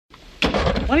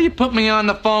Why do you put me on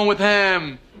the phone with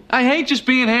him? I hate just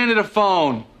being handed a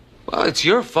phone. Well, it's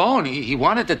your phone. He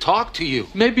wanted to talk to you.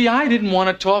 Maybe I didn't want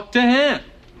to talk to him.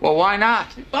 Well, why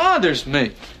not? It bothers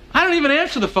me. I don't even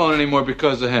answer the phone anymore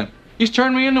because of him. He's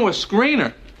turned me into a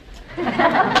screener.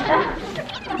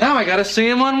 Now I gotta see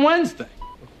him on Wednesday.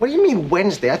 What do you mean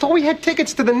Wednesday? I thought we had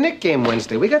tickets to the Knick game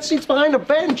Wednesday. We got seats behind the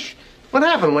bench. What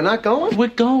happened? We're not going? We're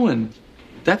going.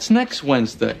 That's next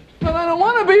Wednesday. But I don't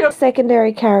want to be a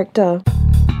secondary character.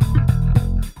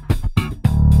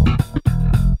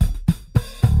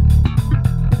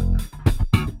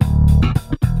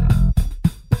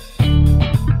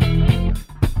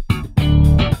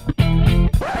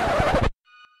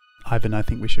 Ivan, I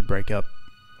think we should break up.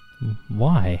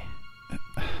 Why?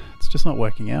 It's just not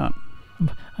working out.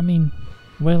 I mean,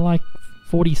 we're like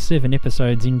 47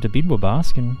 episodes into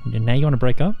Bidwabask and now you want to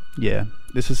break up? Yeah,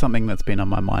 this is something that's been on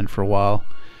my mind for a while.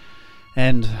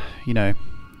 And, you know,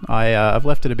 I've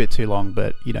left it a bit too long,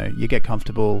 but, you know, you get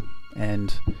comfortable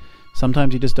and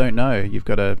sometimes you just don't know. You've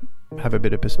got to have a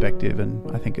bit of perspective, and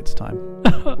I think it's time.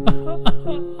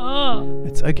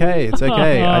 It's okay.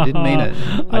 I didn't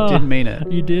mean it.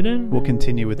 You didn't? We'll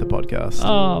continue with the podcast.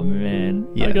 Oh, man.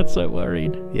 Yeah. I got so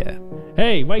worried. Yeah.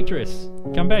 Hey, waitress,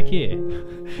 come back here.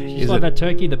 Just like that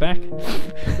turkey in the back.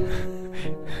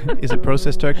 Is it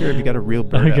processed turkey, or have you got a real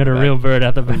bird? I got a real bird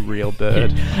out the back. A real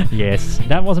bird. Yes.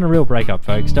 That wasn't a real breakup,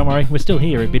 folks. Don't worry. We're still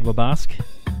here at Bidwabask.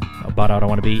 But I don't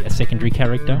want to be a secondary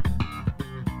character.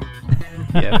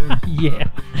 Yeah. Yeah.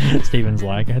 Stephen's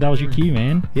like, that was your cue,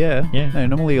 man. Yeah. Yeah. No,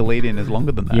 normally a lead-in is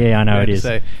longer than that. Yeah, I know it is.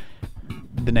 Say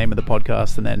the name of the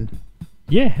podcast and then...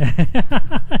 Yeah.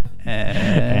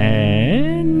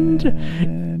 and...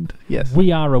 Yes.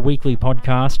 We are a weekly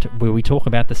podcast where we talk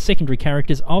about the secondary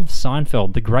characters of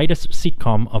Seinfeld, the greatest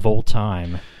sitcom of all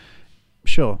time.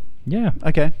 Sure. Yeah.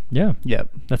 Okay. Yeah. Yeah.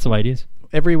 That's the way it is.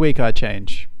 Every week I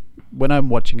change. When I'm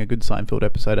watching a good Seinfeld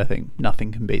episode, I think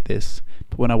nothing can beat this.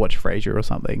 But when I watch Frasier or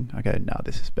something, I go, no,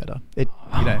 this is better.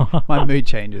 My mood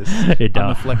changes. It does. I'm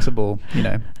a flexible,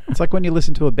 It's like when you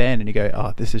listen to a band and you go,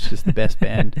 oh, this is just the best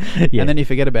band. Yeah. And then you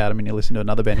forget about them and you listen to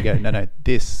another band and you go, no,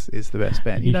 this is the best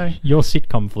band. You're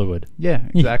sitcom fluid. Yeah,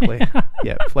 exactly.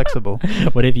 Yeah, flexible.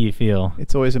 Whatever you feel.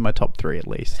 It's always in my top 3 at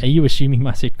least. Are you assuming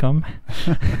my sitcom?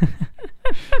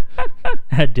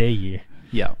 How dare you?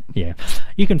 Yeah. Yeah.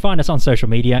 You can find us on social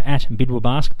media at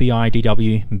Bidwabask,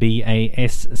 BIDWBASC,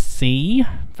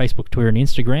 Facebook, Twitter and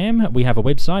Instagram. We have a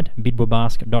website,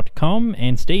 bidwabask.com.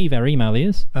 And Steve, our email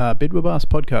is?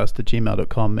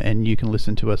 bidwabaskpodcast@gmail.com, and you can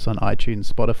listen to us on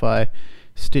iTunes, Spotify,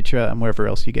 Stitcher, and wherever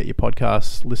else you get your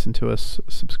podcasts. Listen to us,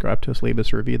 subscribe to us, leave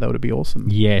us a review. That would be awesome.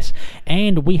 Yes.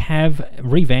 And we have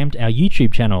revamped our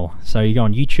YouTube channel. So you go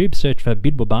on YouTube, search for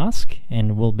Bidwabask,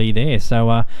 and we'll be there.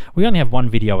 So we only have one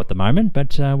video at the moment,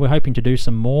 but we're hoping to do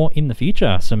some more in the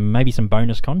future, maybe some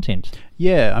bonus content.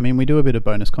 Yeah, I mean, we do a bit of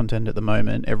bonus content at the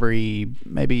moment. Every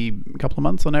maybe a couple of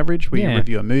months on average, we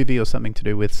review a movie or something to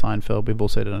do with Seinfeld. We've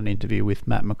also done an interview with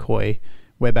Matt McCoy.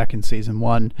 We're back in season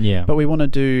 1. Yeah. But we want to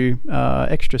do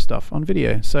extra stuff on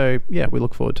video. So, yeah, we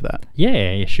look forward to that. Yeah,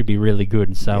 it should be really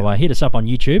good. So hit us up on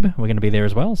YouTube. We're going to be there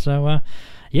as well. So,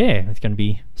 it's going to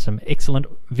be some excellent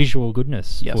visual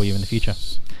goodness for you in the future.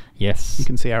 Yes. You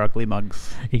can see our ugly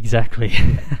mugs. Exactly.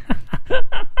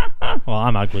 Well,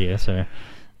 I'm uglier, so...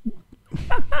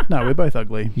 No, we're both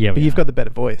ugly. Yeah, but you've got the better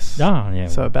voice. Oh, yeah.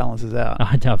 So it balances out.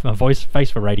 A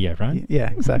face for radio, right? Yeah,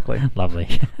 exactly.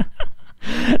 Lovely.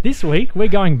 This week we're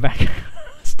going back.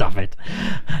 Stop it.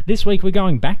 This week we're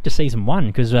going back to season 1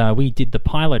 because we did the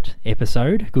pilot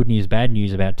episode, Good News, Bad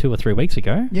News, about 2 or 3 weeks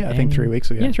ago. Yeah, I think 3 weeks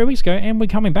ago. Yeah, 3 weeks ago, and we're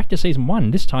coming back to season 1.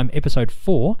 This time, episode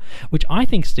 4, which I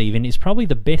think, Stephen, is probably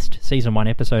the best season 1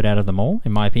 episode out of them all,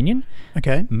 in my opinion.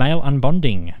 Okay. Male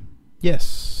Unbonding.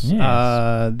 Yes.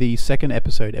 The second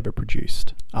episode ever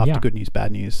produced after Good News,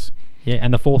 Bad News. Yeah,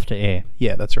 and the 4th to air.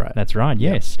 Yeah, that's right. That's right,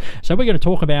 yes. Yep. So we're going to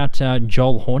talk about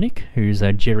Joel Hornick, who's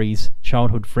Jerry's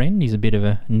childhood friend. He's a bit of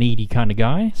a needy kind of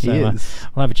guy. So he is.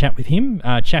 We'll have a chat with him,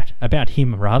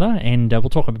 and we'll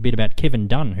talk a bit about Kevin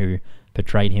Dunn, who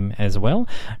portrayed him as well.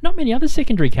 Not many other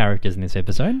secondary characters in this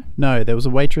episode. No, there was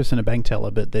a waitress and a bank teller,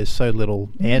 but there's so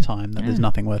little airtime that there's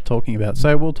nothing worth talking about.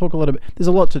 So we'll talk a little bit. There's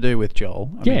a lot to do with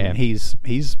Joel. I mean, he's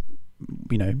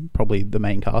probably the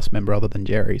main cast member other than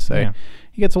Jerry. So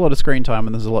he gets a lot of screen time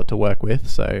and there's a lot to work with.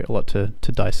 So a lot to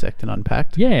dissect and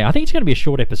unpack. Yeah, I think it's going to be a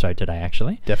short episode today,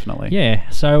 actually. Definitely. Yeah.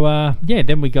 So,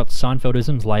 then we got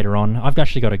Seinfeldisms later on. I've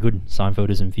actually got a good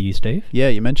Seinfeldism for you, Steve. Yeah,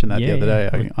 you mentioned that the other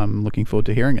day. I'm looking forward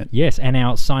to hearing it. Yes, and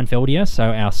our Seinfeldia, so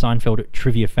our Seinfeld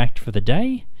trivia fact for the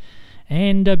day.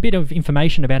 and a bit of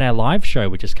information about our live show,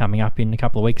 which is coming up in a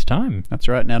couple of weeks' time. That's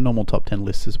right. And our normal top 10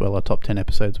 lists as well, our top 10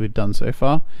 episodes we've done so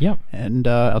far. Yep. And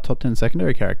our top 10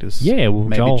 secondary characters. Yeah, well,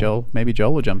 maybe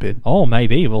Joel will jump in. Oh,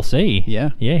 maybe. We'll see. Yeah.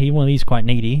 Yeah, he's quite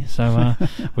needy, so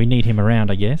we need him around,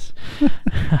 I guess.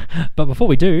 But before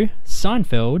we do,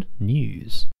 Seinfeld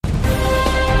news.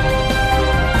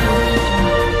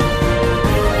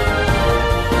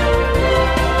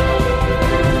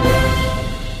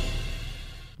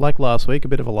 Like last week, a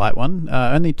bit of a light one.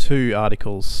 Only 2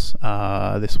 articles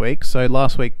this week. So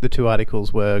last week, the 2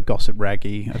 articles were Gossip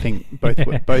Raggy. I think both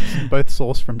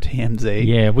sourced from TMZ.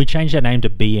 Yeah, we changed our name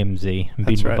to BMZ.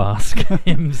 That's right.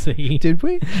 MZ. Did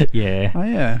we? Yeah. Oh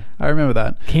yeah, I remember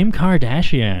that. Kim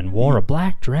Kardashian wore a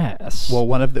black dress. Well,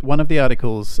 one of the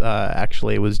articles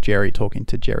actually was Jerry talking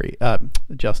to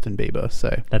Justin Bieber.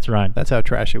 So that's right. That's how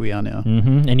trashy we are now.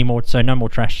 Mm-hmm. So no more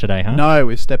trash today, huh? No,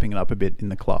 we're stepping it up a bit in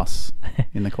the class.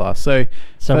 So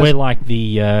first, we're like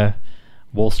the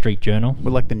Wall Street Journal.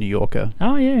 We're like the New Yorker.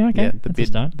 Oh yeah, okay. Yeah,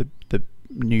 the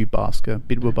new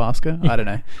Bidwa Basker. I don't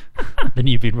know. The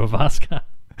new Bidwa Basker.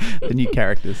 The new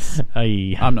characters.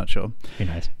 I'm not sure. Who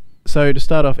knows? So to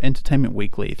start off, Entertainment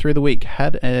Weekly through the week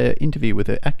had an interview with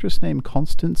an actress named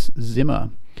Constance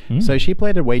Zimmer. So she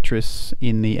played a waitress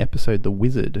in the episode The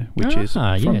Wizard, which is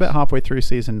from about halfway through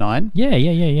season 9. Yeah.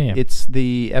 It's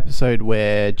the episode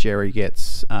where Jerry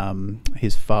gets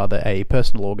his father a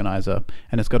personal organizer,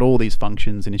 and it's got all these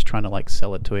functions, and he's trying to like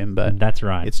sell it to him, but that's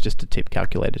right. It's just a tip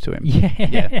calculator to him.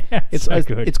 Yeah. It's so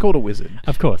good. It's called A Wizard.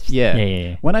 Of course.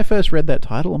 Yeah. When I first read that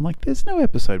title, I'm like, there's no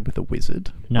episode with a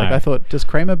wizard. No. Like I thought, does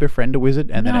Kramer befriend a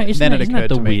wizard? And then it occurred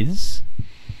to me. Wiz?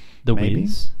 The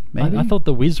Wiz? Maybe? I thought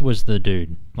the Wiz was the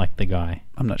dude, like the guy.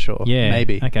 I'm not sure. Yeah.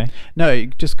 Maybe. Okay. No,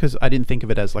 just because I didn't think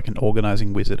of it as like an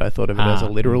organizing wizard. I thought of it as a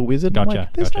literal wizard. Gotcha.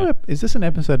 I'm like, no, is this an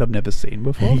episode I've never seen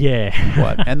before? Yeah.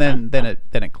 What? And then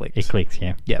it clicks. It clicks,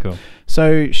 yeah. Yeah. Cool.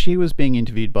 So she was being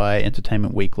interviewed by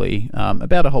Entertainment Weekly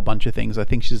about a whole bunch of things. I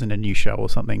think she's in a new show or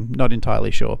something. Not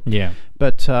entirely sure. Yeah.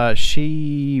 But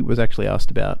she was actually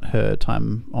asked about her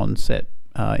time on set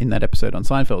in that episode on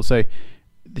Seinfeld. So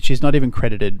she's not even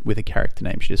credited with a character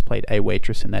name. She just played a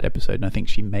waitress in that episode, and I think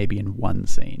she may be in one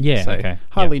scene. Yeah, so okay.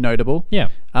 Hardly notable. Yeah.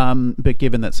 But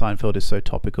given that Seinfeld is so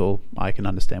topical, I can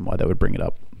understand why they would bring it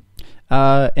up.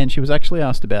 And she was actually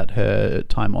asked about her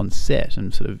time on set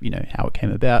and sort of, how it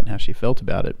came about and how she felt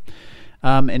about it.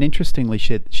 And interestingly,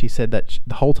 she said that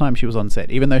the whole time she was on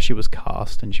set, even though she was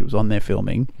cast and she was on there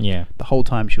filming, the whole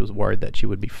time she was worried that she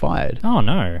would be fired. Oh,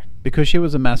 no. Because she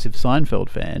was a massive Seinfeld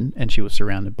fan and she was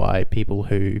surrounded by people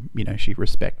who, she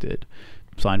respected.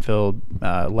 Seinfeld,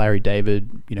 Larry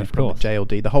David, from the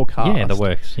JLD, the whole cast. Yeah, the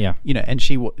works, yeah. And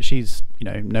she's,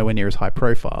 nowhere near as high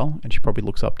profile, and she probably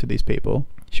looks up to these people.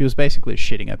 She was basically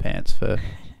shitting her pants for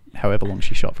however long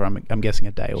she shot for. I'm guessing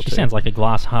a day or two. She sounds like a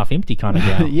glass half empty kind of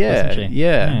gal.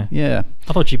 Yeah.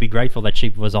 I thought she'd be grateful that she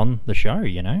was on the show,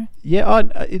 Yeah,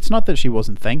 it's not that she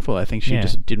wasn't thankful. I think she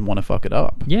just didn't want to fuck it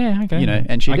up. Yeah, okay.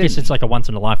 And she I guess it's like a once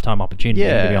in a lifetime opportunity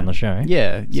to be on the show.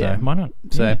 Yeah. So why not?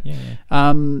 So, yeah.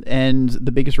 And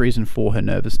the biggest reason for her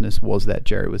nervousness was that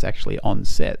Jerry was actually on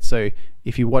set. So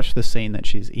if you watch the scene that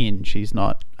she's in, she's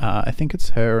not. I think it's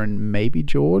her and maybe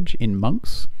George in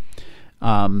Monks.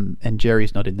 And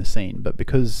Jerry's not in the scene, but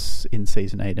because in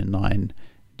season 8 and 9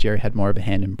 Jerry had more of a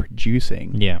hand in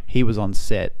producing, he was on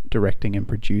set directing and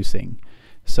producing.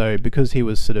 So because he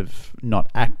was sort of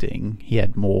not acting, he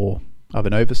had more of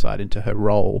an oversight into her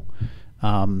role,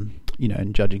 and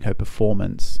judging her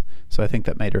performance. So I think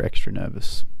that made her extra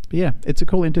nervous. But yeah, it's a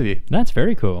cool interview. That's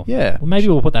very cool. Yeah. Well, maybe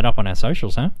we'll put that up on our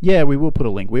socials, huh? Yeah, we will put a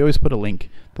link. We always put a link.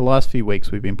 The last few weeks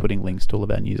we've been putting links to all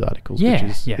of our news articles, which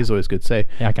is always good. So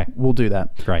okay. We'll do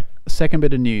that. Great. Second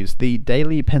bit of news, the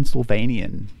Daily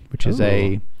Pennsylvanian, which is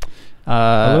a...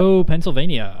 Hello,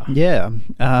 Pennsylvania. Yeah.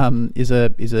 Is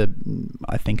a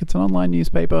I think it's an online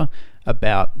newspaper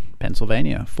about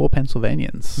Pennsylvania for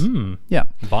Pennsylvanians. Yeah.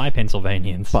 By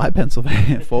Pennsylvanians. By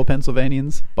Pennsylvania. For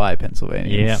Pennsylvanians. By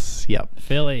Pennsylvanians. Yep.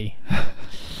 Philly.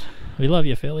 We love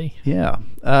you, Philly. Yeah.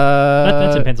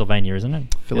 That's in Pennsylvania, isn't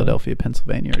it? Philadelphia,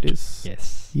 Pennsylvania it is.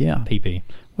 Yes. Yeah. PP.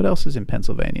 What else is in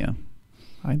Pennsylvania?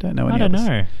 I don't know any I don't others.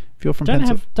 know. If you're from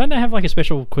don't they have like a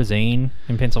special cuisine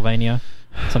in Pennsylvania?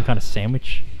 Some kind of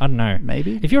sandwich? I don't know.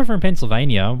 Maybe. If you're from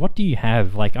Pennsylvania, what do you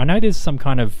have? Like, I know there's some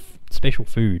kind of special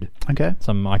food. Okay.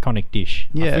 Some iconic dish.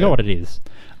 Yeah. I forgot what it is.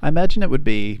 I imagine it would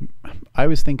be... I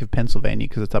always think of Pennsylvania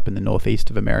because it's up in the northeast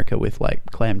of America with like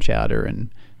clam chowder and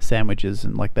sandwiches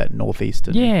and like that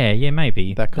northeastern. Yeah,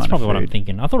 maybe. That kind That's of probably what I'm food.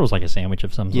 thinking. I thought it was like a sandwich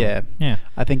of some sort. Yeah.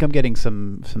 I think I'm getting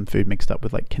some food mixed up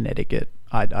with like Connecticut.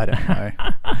 I don't know.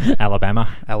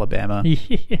 Alabama. Alabama.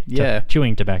 Yeah. Yeah.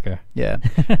 Chewing tobacco. Yeah.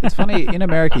 It's funny, in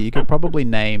America, you could probably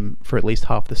name for at least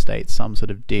half the states some sort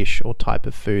of dish or type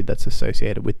of food that's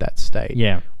associated with that state.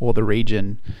 Yeah. Or the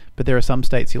region. But there are some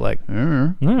states you're like, I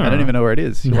don't even know where it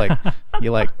is.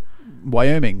 You're like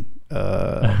Wyoming.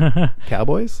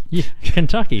 Cowboys? Yeah.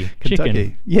 Kentucky.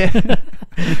 Chicken. Yeah.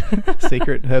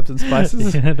 Secret herbs and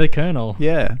spices. The Colonel.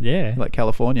 Yeah. Yeah. Like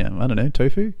California. I don't know,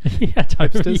 tofu? Yeah,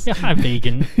 totally. Hipsters. Yeah, I'm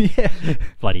vegan. Yeah.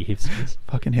 Bloody hipsters.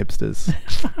 Fucking hipsters.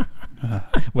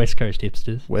 West Coast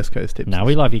hipsters. West Coast hipsters. No,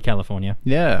 we love you, California.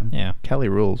 Yeah. Yeah. Cali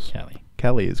rules.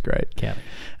 Cali is great. Cali.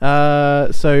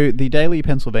 So the Daily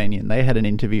Pennsylvanian, they had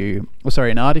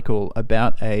an article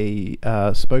about a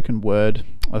spoken word,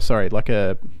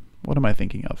 what am I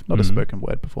thinking of? Not a spoken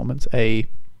word performance, a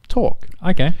talk.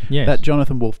 Okay, yes. That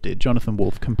Jonathan Wolff did. Jonathan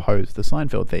Wolff composed the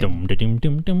Seinfeld theme. Dum, da, dum,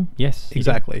 dum, dum. Yes.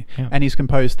 Exactly. Yeah. And he's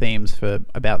composed themes for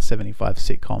about 75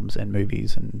 sitcoms and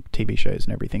movies and TV shows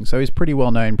and everything. So he's pretty well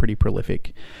known, pretty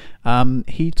prolific.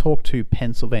 He talked to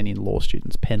Penn law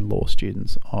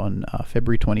students on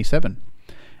February 27.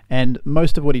 And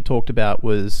most of what he talked about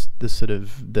was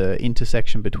the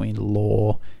intersection between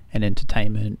law and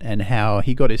entertainment and how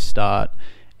he got his start,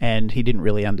 and he didn't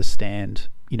really understand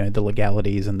the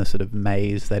legalities and the sort of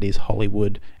maze that is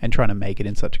Hollywood and trying to make it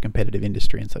in such a competitive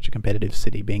industry in such a competitive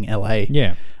city being LA.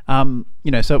 Yeah.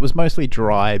 So it was mostly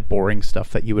dry, boring stuff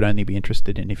that you would only be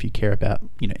interested in if you care about,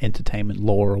 entertainment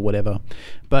law or whatever.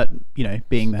 But,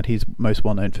 being that he's most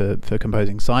well known for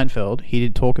composing Seinfeld, he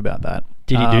did talk about that.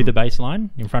 Did he do the bass line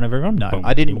in front of everyone? No, Boom,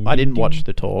 I didn't. ding, I didn't ding, watch ding.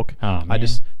 the talk. Oh, man.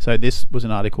 So this was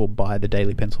an article by the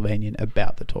Daily Pennsylvanian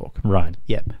about the talk. Right.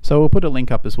 Yep. So we'll put a link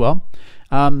up as well.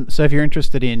 So if you're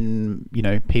interested in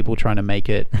people trying to make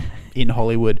it in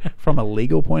Hollywood from a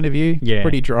legal point of view, Yeah. it's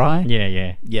pretty dry.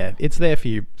 Yeah. Yeah. It's there for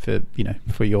you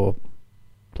for your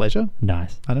pleasure.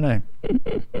 Nice. I don't know.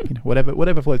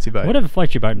 Whatever floats your boat. Whatever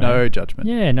floats your boat, mate. No judgment.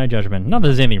 Yeah, no judgment. Not that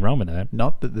there's anything wrong with that.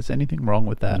 Not that there's anything wrong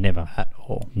with that. Never. At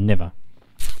all. Never.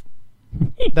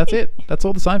 That's it. That's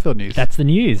all the Seinfeld news. That's the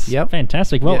news. Yep.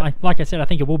 Fantastic. Well, Yeah. like I said, I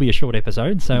think it will be a short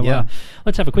episode. So Yeah.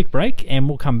 let's have a quick break and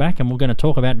we'll come back and we're going to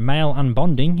talk about male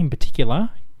unbonding, in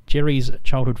particular, Jerry's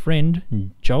childhood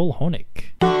friend, Joel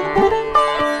Hornick.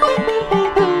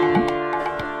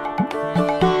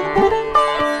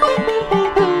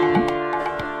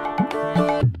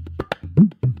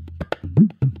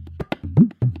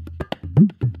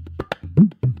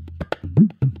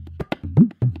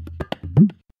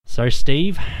 So,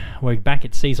 Steve, we're back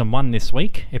at Season 1 this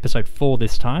week, Episode 4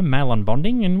 this time, Male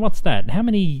Unbonding, and what's that? How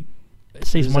many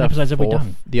Season 1 episodes have we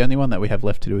done? The only one that we have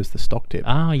left to do is the stock tip.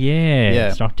 Oh, yeah.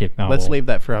 Yeah. Stock tip. Oh, Let's well. leave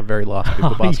that for our very last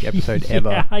People Basket episode yeah,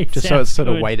 ever, it just so it's sounds sort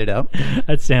of good. weighted up.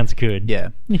 That sounds good. Yeah.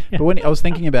 But when I was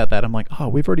thinking about that, I'm like,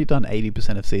 we've already done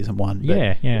 80% of Season 1. But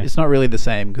Yeah. it's not really the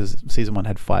same because Season 1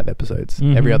 had 5 episodes.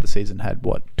 Every other season had,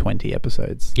 20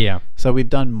 episodes? Yeah. So we've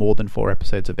done more than 4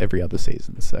 episodes of every other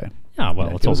season, so... Oh,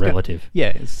 well, it's all relative.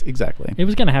 It's exactly. It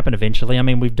was going to happen eventually. I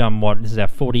mean, we've done this is our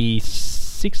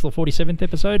 46th or 47th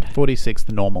episode? 46th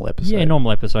normal episode. Yeah,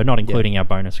 normal episode, not including our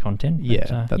bonus content. But,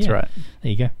 Yeah, that's right.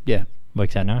 There you go. Yeah.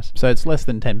 Works out nice. So it's less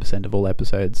than 10% of all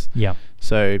episodes. Yeah.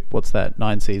 So what's that?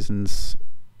 9 seasons,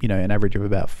 an average of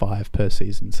about 5 per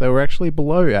season. So we're actually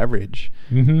below average.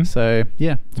 Mm-hmm. So,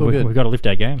 yeah, it's all good. We've got to lift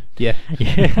our game. Yeah.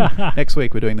 Yeah. Next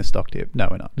week we're doing the stock tip. No,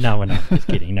 we're not. No, we're not. Just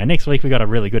kidding. No, next week we've got a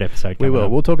really good episode We coming will.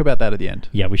 up. We'll talk about that at the end.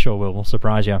 Yeah, we sure will. We'll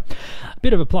surprise you. A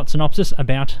bit of a plot synopsis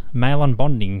about Male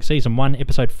Unbonding, Season 1,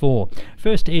 Episode 4.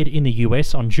 First aired in the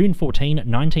US on June 14,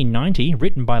 1990,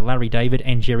 written by Larry David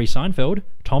and Jerry Seinfeld.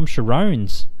 Tom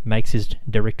Sharones makes his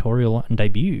directorial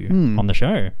debut on the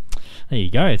show. There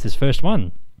you go. It's his first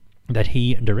one that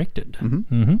he directed.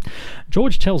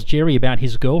 George tells Jerry about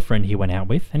his girlfriend he went out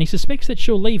with, and he suspects that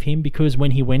she'll leave him because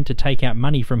when he went to take out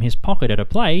money from his pocket at a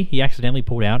play, he accidentally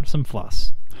pulled out some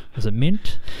floss. Was it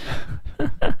mint?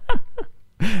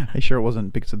 Are you sure it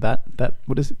wasn't because of that?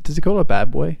 What is it? Does he call it a bad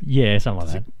boy? Yeah, something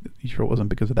like that. You sure it wasn't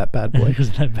because of that bad boy? Because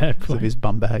of that bad Because boy. of his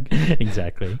bum bag?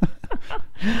 Exactly.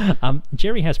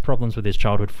 Jerry has problems with his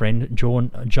childhood friend Joel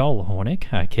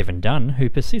Hornick, Kevin Dunn, who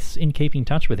persists in keeping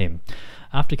touch with him.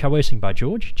 After coercing by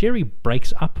George, Jerry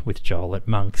breaks up with Joel at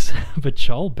Monk's, but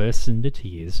Joel bursts into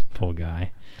tears. Poor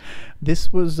guy.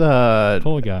 This was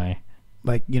Poor guy.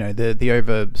 like, the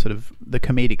over sort of the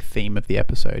comedic theme of the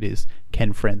episode is,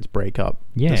 can friends break up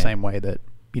Yeah. the same way that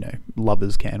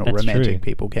lovers can, or That's romantic true.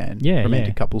 people can, Yeah, romantic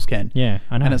yeah. couples can. Yeah,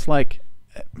 I know. And it's like,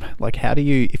 like, how do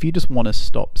you, if you just want to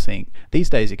stop seeing, these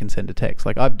days you can send a text.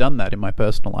 Like, I've done that in my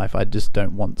personal life. I just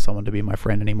don't want someone to be my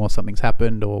friend anymore. Something's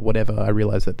happened or whatever. I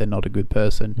realize that they're not a good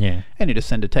person. Yeah. And you just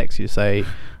send a text. You say,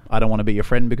 I don't want to be your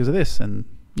friend because of this. And,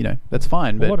 you know, that's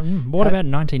fine. But what about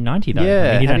 1990 though? Yeah.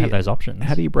 I mean, you don't have those options.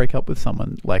 How do you break up with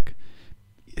someone? Like,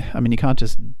 I mean, you can't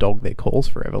just dog their calls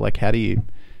forever. Like, how do you,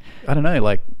 I don't know,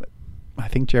 like, I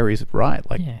think Jerry's right.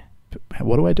 Like, Yeah.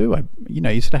 what do I do? You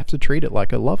used to have to treat it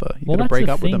like a lover. You got to that's break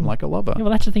the up with them thing. like a lover. Yeah,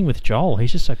 well, that's the thing with Joel.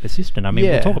 He's just so persistent. I mean,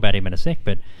 Yeah. we'll talk about him in a sec,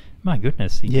 but my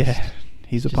goodness.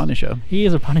 He's a punisher. He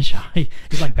is a Punisher.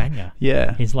 He's like Banya.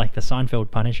 Yeah. He's like the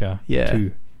Seinfeld Punisher. Yeah.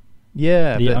 Too.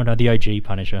 Yeah. The OG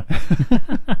Punisher.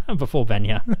 Before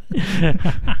Banya.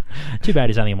 Too bad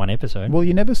he's only in one episode. Well,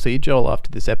 you never see Joel after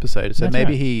this episode, so That's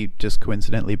maybe right. he just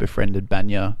coincidentally befriended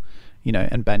Banya,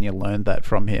 and Banya learned that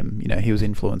from him. He was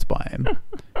influenced by him.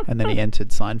 And then he entered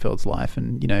Seinfeld's life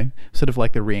and, sort of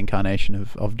like the reincarnation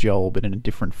of Joel, but in a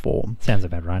different form. Sounds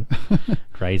about right.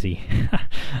 Crazy.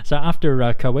 So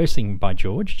after coercing by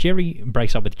George, Jerry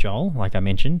breaks up with Joel, like I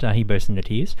mentioned. He bursts into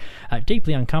tears.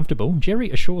 Deeply uncomfortable,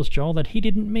 Jerry assures Joel that he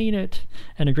didn't mean it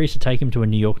and agrees to take him to a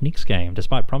New York Knicks game,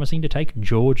 despite promising to take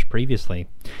George previously.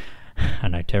 I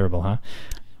know, terrible, huh?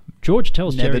 George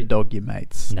tells Never Jerry... dog your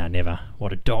mates. No, never.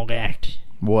 What a dog act.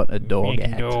 What a dog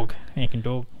Heckin' act. dog. Heckin'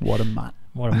 dog. What a mutt.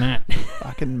 What a mat.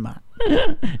 Fucking mutt.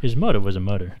 His motto was a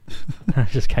motto. It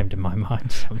just came to my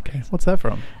mind. What's that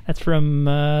from? That's from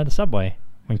the Subway.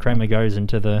 When Kramer goes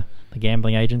into the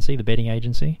gambling agency, the betting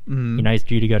agency. He's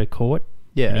due to go to court.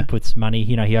 Yeah. And he puts money,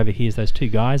 he overhears those two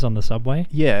guys on the Subway.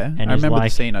 Yeah, And I he's remember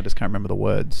like- the scene, I just can't remember the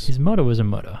words. His motto was a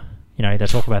motto. They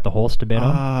talk about the horse to bet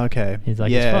on. Ah, okay. He's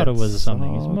like, his motto was it's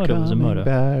something. His all motto was a coming motto.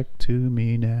 back to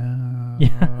me now. Yeah.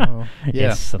 Yeah.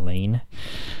 Yes, Celine.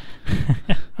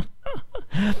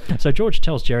 So George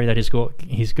tells Jerry that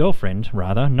his girlfriend,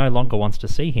 no longer wants to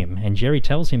see him, and Jerry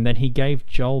tells him that he gave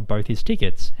Joel both his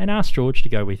tickets and asked George to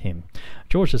go with him.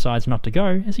 George decides not to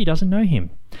go as he doesn't know him.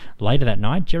 Later that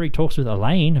night, Jerry talks with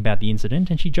Elaine about the incident,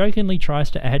 and she jokingly tries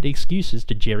to add excuses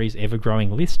to Jerry's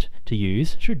ever-growing list to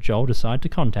use should Joel decide to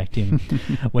contact him.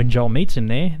 When Joel meets him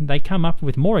there, they come up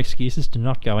with more excuses to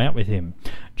not go out with him.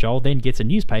 Joel then gets a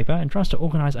newspaper and tries to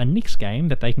organise a Knicks game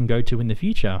that they can go to in the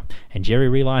future, and Jerry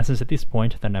realises at this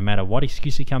point that no matter what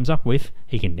excuse he comes up with,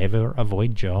 he can never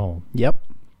avoid Joel. Yep.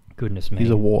 Goodness me. He's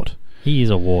a wart. He is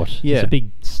a wart. Yeah. He's a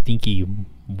big, stinky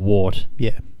wart.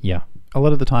 Yeah. Yeah. A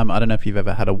lot of the time, I don't know if you've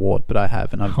ever had a wart, but I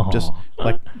have, and I've just,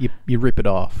 like, you rip it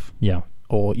off. Yeah.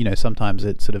 Or, sometimes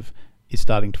it sort of is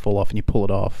starting to fall off and you pull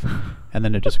it off, and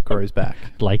then it just grows back.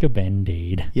 Like a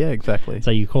Band-Aid. Yeah, exactly. So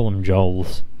you call them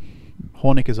Joels.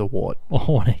 Hornick is a wart. Or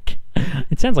Hornick.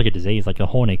 It sounds like a disease, like a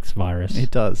Hornick's virus.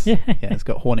 It does. Yeah. Yeah, it's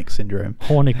got Hornick syndrome.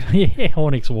 Hornick. Yeah,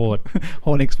 Hornick's wart.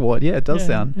 Hornick's wart. Yeah, it does Yeah,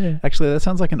 sound. yeah. Actually, that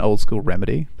sounds like an old school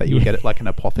remedy that you would get at like an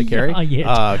apothecary.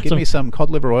 Yeah. Give me some cod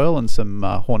liver oil and some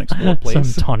Hornick's wart,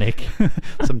 please. Some tonic.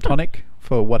 Some tonic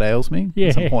for what ails me. Yeah.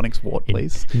 And some Hornick's wart,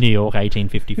 please. New York,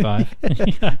 1855.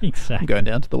 Exactly. I'm going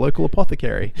down to the local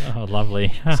apothecary. Oh,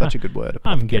 lovely. Such a good word.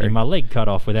 I'm Apothecary. getting my leg cut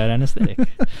off without anaesthetic.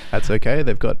 That's okay.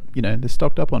 They've got, they're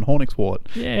stocked up on Hornick's wart.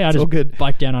 Yeah, I It's just all good.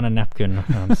 bite down on a napkin.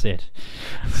 I'm set.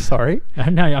 Sorry?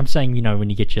 No, I'm saying, when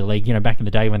you get your leg, back in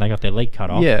the day when they got their leg cut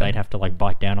off, Yeah. they'd have to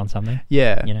bite down on something.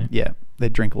 Yeah. You know? Yeah. They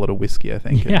drink a lot of whiskey, I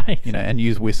think. Yeah, And, exactly. and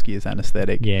use whiskey as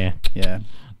anaesthetic. Yeah, Yeah.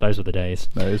 those were the days.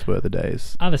 Those were the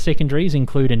days. Other secondaries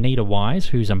include Anita Wise,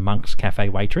 who's a Monk's Cafe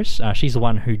waitress. She's the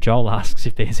one who Joel asks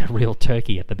if there's a real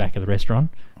turkey at the back of the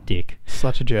restaurant. Dick.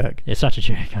 Such a jerk. Yeah, such a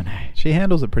jerk, I know. She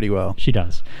handles it pretty well. She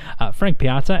does. Frank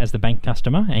Piazza as the bank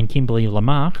customer and Kimberly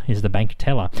Lamarck is the bank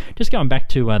teller. Just going back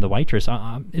to the waitress,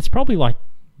 it's probably like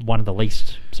one of the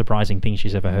least surprising things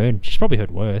she's ever heard. She's probably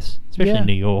heard worse, especially Yeah. in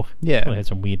New York. Yeah. Probably heard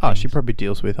some weird Oh, things. she probably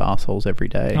deals with assholes every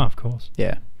day. Oh, of course.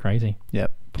 Yeah. Crazy.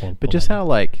 Yep. Poor But just lady. how,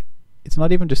 like, it's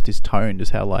not even just his tone,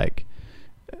 just how, like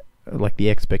the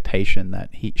expectation that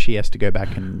she has to go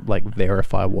back and, like,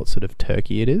 verify what sort of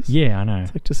turkey it is. Yeah, I know.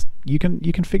 It's like, just, you can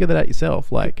figure that out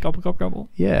yourself. Like, Gobble, gobble, gobble.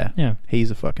 yeah. Yeah.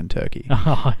 He's a fucking turkey.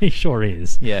 Oh, he sure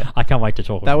is. Yeah. I can't wait to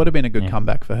talk That about would have been a good Yeah.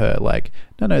 comeback for her. Like,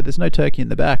 no, there's no turkey in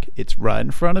the back. It's right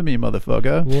in front of me,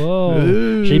 motherfucker. Whoa.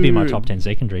 Ooh. She'd be my top 10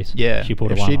 secondaries. Yeah. She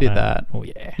pulled if a one she on did that. Oh,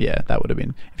 yeah. Yeah, that would have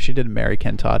been. If she did a Mary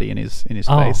Kentardi in his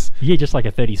Oh, face. yeah, just like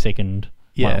a 30-second,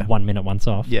 Yeah. 1 minute once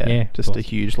off. Yeah, yeah of just a course.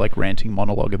 huge, like, ranting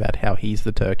monologue about how he's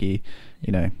the turkey,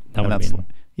 That and would've that's been-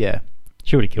 yeah,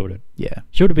 She would have killed it. yeah,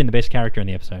 She would have been the best character in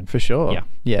the episode. for sure. Yeah,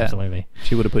 yeah, absolutely.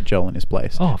 She would have put Joel in his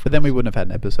place. Oh, of but then we wouldn't have had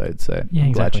an episode. So Yeah, I'm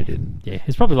exactly. glad she did. Yeah,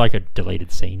 it's probably like a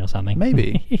deleted scene or something.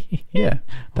 Maybe. Yeah,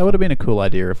 that would have been a cool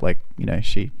idea if, like,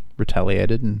 she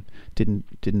retaliated and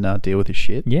didn't deal with his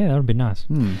shit. Yeah, that would be nice.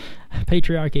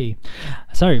 Patriarchy.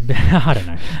 So, I don't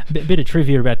know. Bit of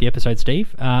trivia about the episode,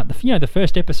 Steve. The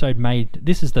first episode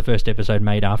this is the first episode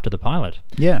made after the pilot.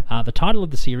 Yeah. The title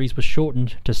of the series was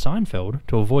shortened to Seinfeld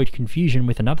to avoid confusion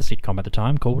with another sitcom at the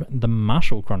time called The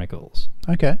Marshall Chronicles.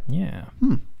 Okay. Yeah.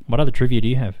 What other trivia do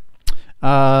you have?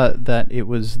 That it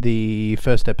was the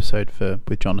first episode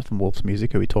with Jonathan Wolf's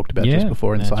music, who we talked about just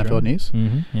before in Seinfeld right. News.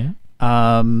 Mm-hmm, yeah.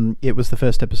 It was the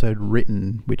first episode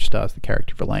written which stars the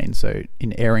character of Elaine. So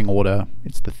in airing order,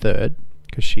 it's the third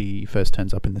because she first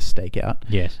turns up in the Stakeout.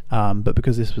 Yes. But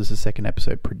because this was the second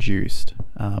episode produced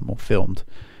or filmed,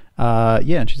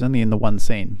 and she's only in the one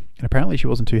scene. And apparently she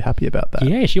wasn't too happy about that.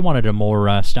 Yeah, she wanted a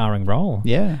more starring role.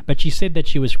 Yeah. But she said that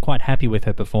she was quite happy with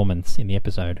her performance in the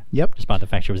episode. Yep. Despite the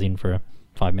fact she was in for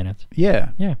 5 minutes. Yeah.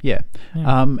 Yeah.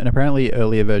 And apparently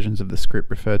earlier versions of the script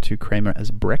refer to Kramer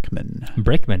as Breckman.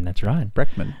 Breckman, that's right.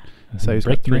 Breckman. So he's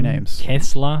got 3 names.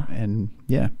 Kessler. And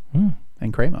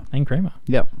Kramer. And Kramer.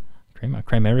 Yep.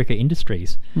 Kramerica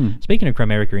Industries. Speaking of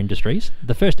Kramerica Industries,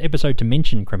 the first episode to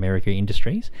mention Kramerica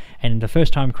Industries, and the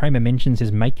first time Kramer mentions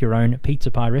his make-your-own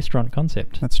pizza pie restaurant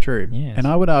concept. That's true. Yes. And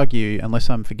I would argue, unless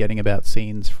I'm forgetting about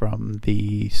scenes from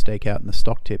the Stakeout and the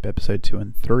Stock Tip, episode 2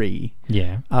 and 3,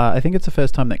 I think it's the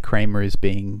first time that Kramer is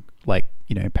being,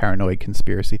 paranoid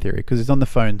conspiracy theory, because he's on the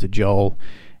phone to Joel,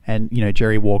 and,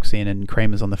 Jerry walks in and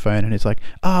Kramer's on the phone and he's like,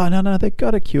 no, they've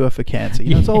got a cure for cancer.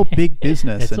 It's all big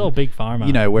business. It's all big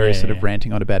pharma. Where he's sort of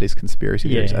ranting on about his conspiracy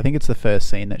theories. I think it's the first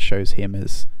scene that shows him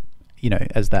as,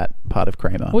 as that part of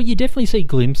Kramer. Well, you definitely see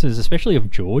glimpses, especially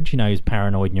of George, his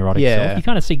paranoid, neurotic self. You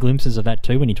kind of see glimpses of that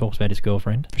too when he talks about his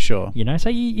girlfriend. For sure. So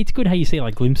it's good how you see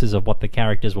glimpses of what the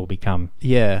characters will become.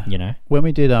 Yeah. When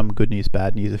we did Good News,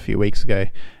 Bad News a few weeks ago,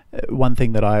 one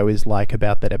thing that I always like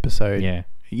about that episode... Yeah.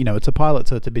 It's a pilot,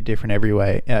 so it's a bit different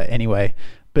anyway.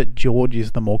 But George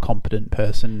is the more competent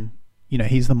person.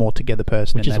 He's the more together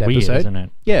person in that episode. Which is weird, isn't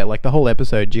it? Yeah, the whole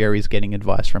episode, Jerry's getting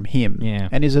advice from him. Yeah.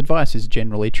 And his advice is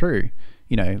generally true.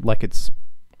 It's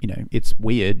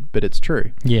weird, but it's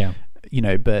true. Yeah.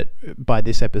 But by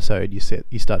this episode, you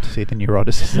start to see the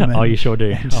neuroticism. You sure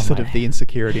do. And sort of the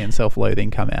insecurity and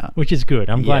self-loathing come out. Which is good.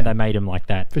 I'm glad they made him like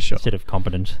that. For sure. Instead of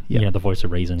competent, the voice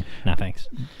of reason. No, thanks.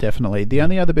 Definitely. The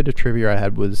only other bit of trivia I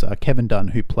had was Kevin Dunn,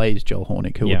 who plays Joel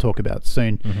Hornick, who we'll talk about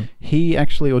soon. Mm-hmm. He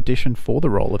actually auditioned for the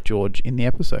role of George in the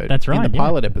episode. That's right. In the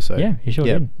pilot episode. Yeah, he sure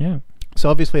did. Yeah. So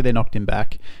obviously they knocked him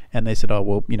back and they said,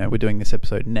 we're doing this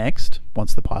episode next,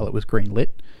 once the pilot was greenlit.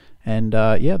 And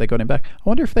they got him back. I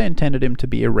wonder if they intended him to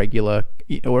be a regular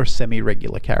or a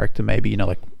semi-regular character, maybe,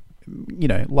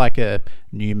 like a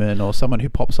Newman or someone who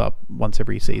pops up once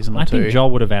every season or two. I think Joel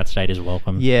would have outstayed his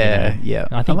welcome. Yeah.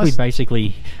 I think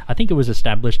I think it was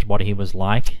established what he was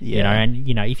like, and,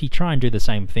 if you try and do the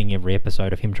same thing every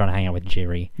episode of him trying to hang out with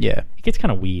Jerry, it gets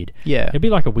kind of weird. Yeah. It'd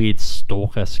be like a weird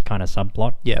stalker kind of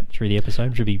subplot through the episode,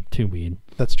 which would be too weird.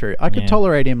 That's true. I could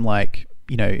tolerate him,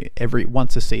 every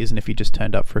once a season if he just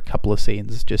turned up for a couple of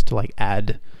scenes just to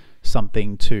add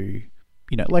something to,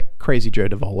 like Crazy Joe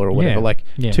Davola or whatever.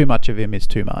 Too much of him is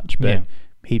too much, but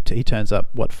he turns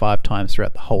up 5 times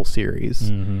throughout the whole series,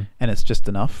 and it's just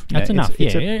enough. That's enough.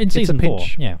 In season 4,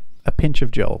 a pinch of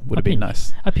Joel would have been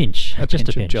nice. A pinch. Just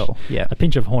a pinch. Of Joel. Yeah. A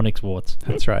pinch of Hornick's warts.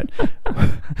 That's right.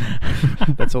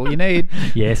 That's all you need.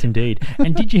 Yes, indeed.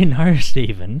 And did you know,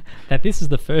 Stephen, that this is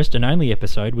the first and only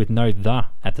episode with no "the"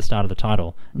 at the start of the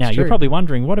title? Now, you're probably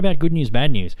wondering, what about Good News,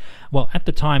 Bad News? Well, at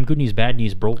the time Good News, Bad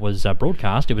News was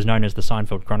broadcast, it was known as the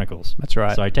Seinfeld Chronicles. That's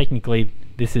right. So technically,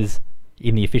 this is...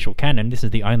 in the official canon, this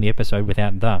is the only episode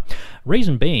without the.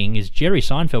 Reason being is Jerry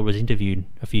Seinfeld was interviewed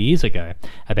a few years ago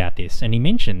about this, and he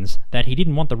mentions that he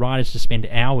didn't want the writers to spend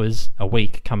hours a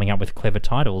week coming up with clever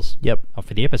titles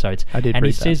for the episodes. I did and he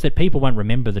read that. says that people won't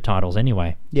remember the titles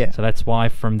anyway. Yeah. So that's why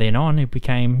from then on it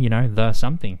became, the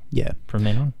something. Yeah. From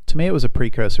then on. To me, it was a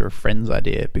precursor of Friends'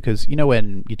 idea, because,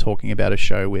 when you're talking about a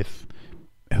show with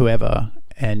whoever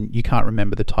and you can't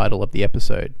remember the title of the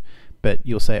episode, but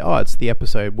you'll say, it's the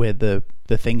episode where the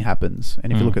thing happens.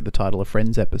 And if you look at the title of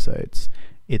Friends episodes,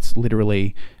 it's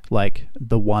literally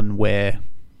the one where,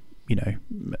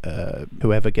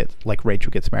 whoever gets, Rachel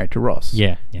gets married to Ross.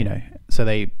 Yeah. So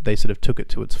they sort of took it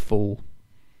to its full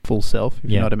self,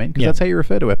 if you know what I mean? Because that's how you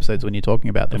refer to episodes when you're talking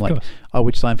about them. Of course.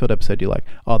 Which Seinfeld episode do you like?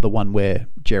 The one where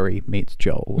Jerry meets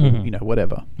Joel, or,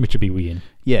 whatever. Which would be weird.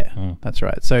 Yeah, that's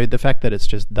right. So the fact that it's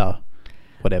just the...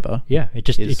 whatever. Yeah, it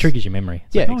triggers your memory.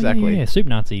 It's exactly. Yeah, soup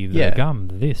Nazi, the gum,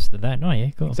 the this, the that. Oh, yeah,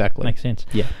 cool. Exactly. Makes sense.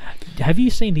 Yeah. Have you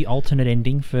seen the alternate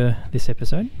ending for this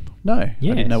episode? No, I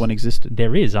didn't know one existed.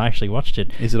 There is. I actually watched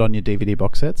it. Is it on your DVD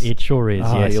box sets? It sure is,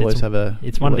 yes. You always have a...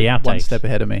 It's one of the outtakes. One step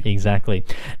ahead of me. Exactly.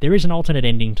 There is an alternate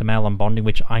ending to Malcolm Bonding,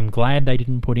 which I'm glad they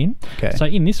didn't put in. Okay. So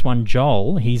in this one,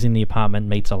 Joel, he's in the apartment,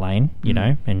 meets Elaine, you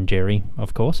know, and Jerry,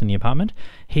 of course, in the apartment.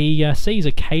 He sees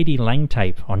a Katie Lang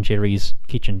tape on Jerry's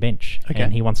kitchen bench,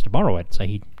 and he wants to borrow it, so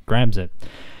he grabs it.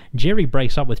 Jerry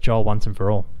breaks up with Joel once and for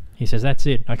all. He says, "That's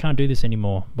it. I can't do this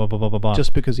anymore." Blah blah blah blah blah.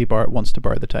 Just because he wants to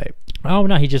borrow the tape. Oh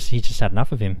no, he just had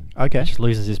enough of him. Okay. He just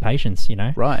loses his patience, you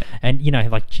know. Right. And you know,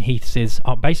 like he says,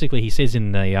 basically he says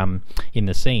in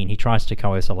the scene, he tries to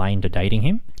coerce Elaine to dating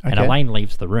him, and Okay. Elaine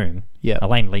leaves the room. Yeah.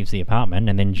 Elaine leaves the apartment,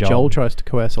 and then Joel tries to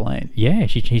coerce Elaine. Yeah,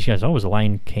 she goes, "Oh, was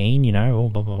Elaine keen?" You know,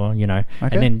 blah blah blah. You know,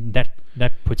 Okay. and then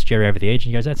that puts Jerry over the edge,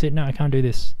 and he goes, "That's it. No, I can't do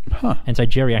this." Huh. And so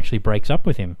Jerry actually breaks up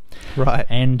with him. Right.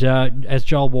 And as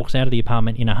Joel walks out of the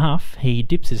apartment in a huff, he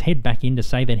dips his head back in to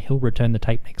say that he'll return the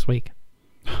tape next week.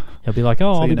 He'll be like,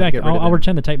 "Oh, So I'll be you don't back. get rid of I'll him.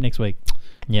 return the tape next week."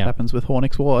 Yeah. Happens with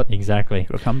Hornick's Wart. Exactly.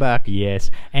 It'll come back.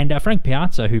 Yes. And Frank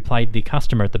Piazza, who played the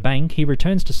customer at the bank, he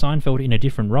returns to Seinfeld in a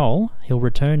different role. He'll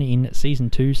return in Season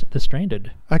 2's The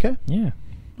Stranded. Okay. Yeah.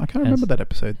 I can't remember that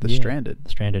episode, The Stranded.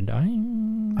 Stranded. I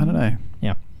don't know.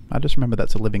 Yeah. I just remember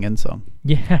that's a Living End song.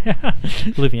 Yeah.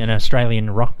 Living in an Australian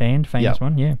rock band, famous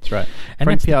one, yeah. That's right. And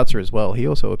Frank that's Piazza as well. He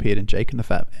also appeared in Jake and the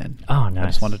Fat Man. Oh, nice. I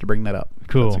just wanted to bring that up.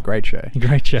 Cool. It's a great show.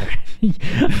 Great show.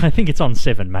 I think it's on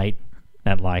 7, mate.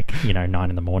 At 9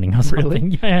 in the morning or something.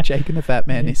 Really? Yeah. Jake and the Fat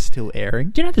Man is still airing.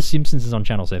 Do you know The Simpsons is on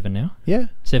Channel 7 now? Yeah.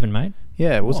 7, mate?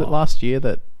 Yeah. Was it last year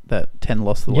that 10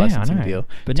 lost the licensing I know. deal?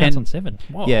 But now it's on 7.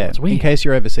 Whoa, yeah. it's weird. In case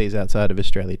you're overseas outside of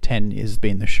Australia, 10 has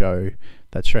been the show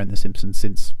that's shown The Simpsons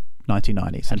since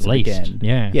 1990, since At least. it began.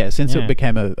 Yeah. Yeah, since Yeah. it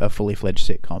became a fully fledged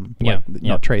sitcom. Like,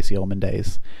 not Tracy Ullman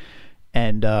days.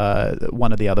 And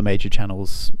one of the other major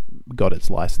channels got its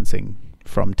licensing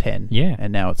from 10. Yeah.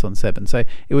 And now it's on 7. So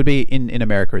it would be, in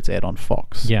America, it's aired on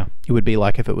Fox. Yeah. It would be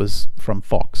like if it was from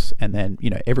Fox, and then,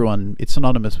 everyone, it's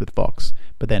synonymous with Fox,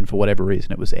 but then for whatever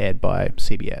reason it was aired by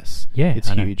CBS. Yeah, It's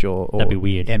I know. huge, or That'd be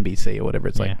weird. NBC or whatever.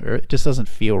 It's like, it just doesn't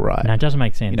feel right. No, it doesn't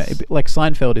make sense. Like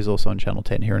Seinfeld is also on Channel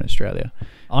 10 here in Australia.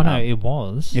 Oh, no, it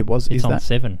was. It was. It's is on that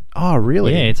 7. Oh,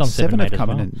 really? Yeah, it's on 7, have mate, as come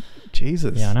well. in.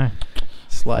 Jesus. Yeah, I know.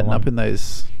 Sliding Full up on. in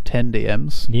those 10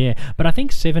 DMs. Yeah, but I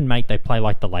think 7, mate, they play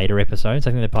like the later episodes.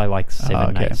 I think they play like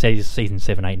 7, okay. 8, season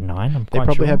 7, 8, and 9. I'm They quite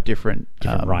probably sure. have different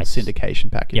rights.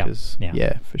 syndication packages. Yeah.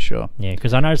 Yeah, for sure. Yeah,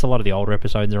 because I noticed a lot of the older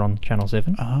episodes are on Channel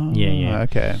 7. Oh, Yeah.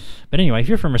 okay. But anyway, if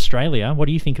you're from Australia, what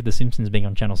do you think of The Simpsons being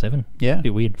on Channel 7? Yeah. A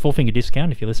bit weird. Full finger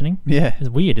discount if you're listening. Yeah. It's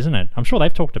weird, isn't it? I'm sure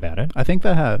they've talked about it. I think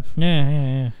they have.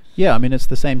 Yeah. Yeah, I mean, it's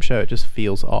the same show. It just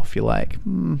feels off. You're like,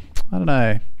 I don't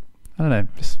know.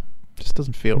 Just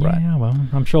doesn't feel right. Yeah, well,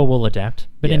 I'm sure we'll adapt.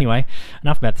 But Yeah. anyway,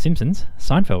 enough about The Simpsons.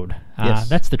 Seinfeld. Yes.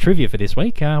 That's the trivia for this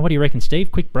week. What do you reckon,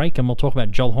 Steve? Quick break and we'll talk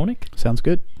about Joel Hornick. Sounds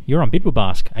good. You're on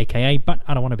Bidwabask, a.k.a. But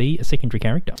I Don't Want to Be a Secondary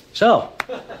Character. So,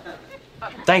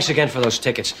 thanks again for those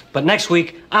tickets. But next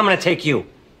week, I'm going to take you.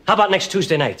 How about next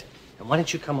Tuesday night? And why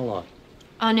don't you come along?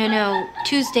 Oh, no.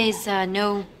 Tuesday's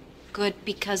no good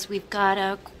because we've got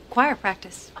a choir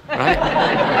practice.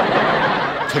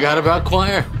 Right? Forgot about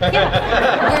choir.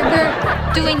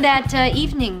 We're doing that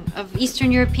evening of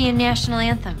Eastern European national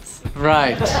anthems.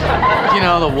 Right.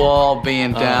 The wall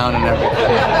being down and everything.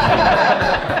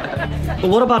 But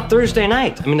what about Thursday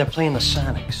night? I mean, they're playing the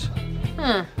Sonics.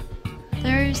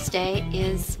 Thursday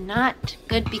is not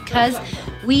good because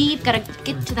we've got to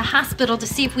get to the hospital to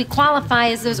see if we qualify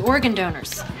as those organ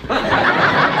donors.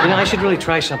 I should really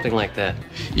try something like that.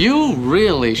 You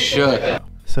really should.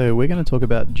 So we're going to talk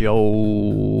about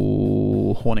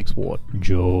Joel Hornick's Wart.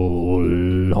 Joel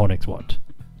Hornick's what?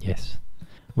 Yes.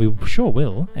 We sure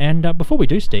will. And before we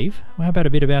do, Steve, how about a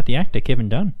bit about the actor, Kevin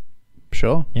Dunn?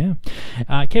 Sure. Yeah.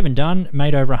 Kevin Dunn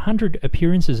made over 100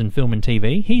 appearances in film and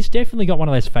TV. He's definitely got one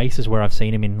of those faces where I've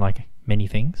seen him in, like, many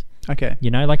things. Okay.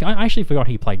 I actually forgot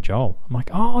he played Joel. I'm like,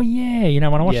 oh, yeah.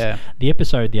 When I watched the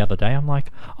episode the other day, I'm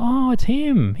like, oh, it's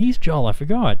him. He's Joel. I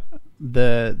forgot.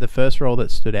 The first role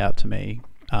that stood out to me,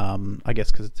 I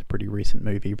guess because it's a pretty recent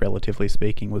movie, relatively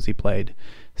speaking, was he played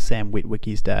Sam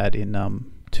Witwicky's dad in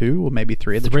 2 or maybe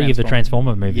 3 of the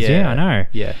Transformer movies. Yeah, I know.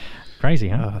 Yeah. Crazy,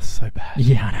 huh? Oh, so bad.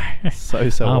 Yeah, I know. So oh,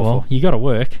 awful. well, you got to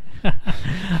work.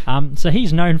 So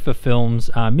he's known for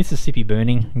films Mississippi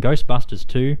Burning, Ghostbusters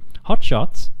 2, Hot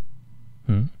Shots.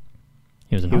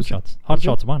 He was in Hot Shots. Hot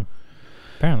Shots 1,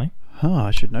 apparently. Oh,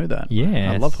 I should know that.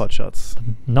 Yeah, I love Hot Shots.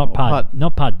 Not part 2.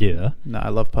 No, I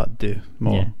love part 2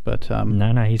 more. Yeah. But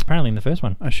No, he's apparently in the first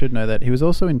one. I should know that. He was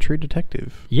also in True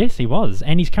Detective. Yes, he was,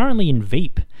 and he's currently in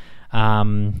Veep,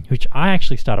 which I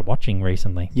actually started watching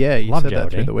recently. Yeah, you Love said that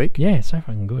JLD. through the week. Yeah, so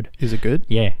fucking good. Is it good?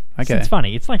 Yeah, Okay. It's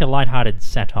funny. It's like a lighthearted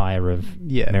satire of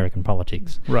Yeah. American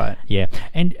politics. Right. Yeah.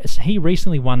 And he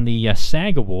recently won the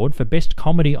SAG Award for Best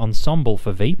Comedy Ensemble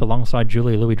for Veep alongside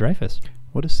Julia Louis-Dreyfus.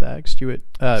 What is SAG? Stuart?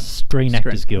 Screen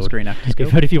Actors Guild. Screen Actors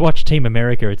Guild. But if you watch Team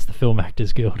America, it's the Film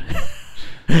Actors Guild.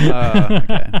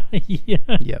 Okay. Yeah.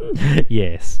 Yep.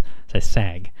 Yes. So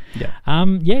SAG. Yeah.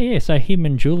 Yeah. So him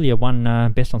and Julia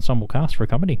won Best Ensemble Cast for a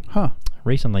comedy Huh.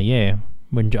 recently. Yeah.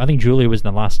 When I think Julia was in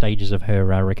the last stages of her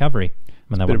recovery.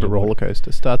 When they Bit won of a the award. roller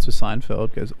coaster. Starts with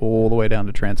Seinfeld, goes all the way down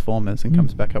to Transformers, and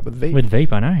comes back up with Veep. With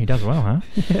Veep, I know. He does well,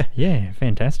 huh? Yeah,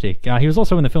 fantastic. He was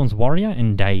also in the films Warrior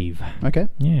and Dave. Okay.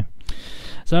 Yeah.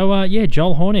 So,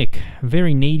 Joel Hornick,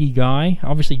 very needy guy.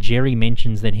 Obviously, Jerry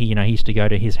mentions that he used to go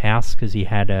to his house because he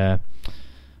had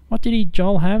what did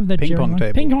Joel have? That Ping Jerry pong liked?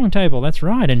 table. Ping pong table, that's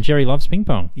right. And Jerry loves ping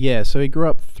pong. Yeah, so he grew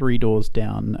up 3 doors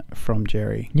down from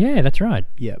Jerry. Yeah, that's right.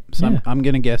 Yep. So Yeah. I'm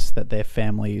going to guess that their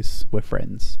families were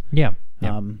friends. Yeah.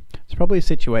 Yeah. It's probably a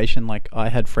situation like I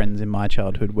had friends in my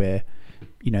childhood where,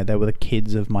 they were the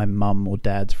kids of my mum or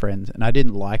dad's friends, and I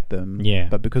didn't like them. Yeah.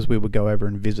 But because we would go over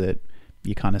and visit,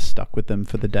 you kind of stuck with them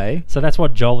for the day. So that's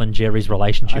what Joel and Jerry's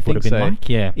relationship I would have think been so. like.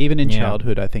 Yeah. Even in Yeah.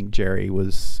 childhood, I think Jerry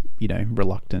was,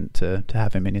 reluctant to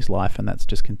have him in his life, and that's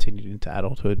just continued into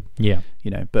adulthood. Yeah.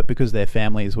 But because their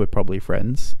families were probably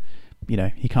friends,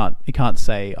 he can't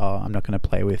say, "Oh, I'm not going to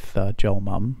play with Joel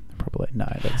Mum." Probably no.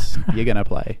 That's you're going to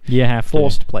play. You have to.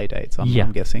 Forced play dates.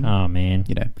 I'm guessing. Oh man.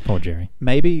 Poor Jerry.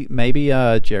 Maybe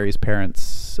Jerry's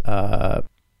parents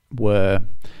were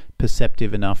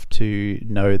perceptive enough to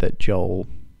know that Joel,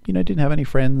 didn't have any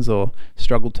friends or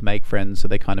struggled to make friends, so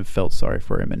they kind of felt sorry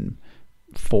for him and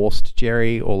forced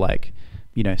Jerry, or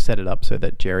set it up so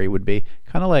that Jerry would be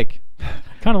kind of like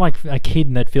a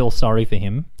kid that feels sorry for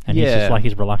him, and he's Yeah. just like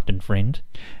his reluctant friend.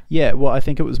 Yeah, well, I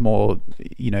think it was more,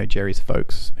 Jerry's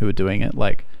folks who were doing it,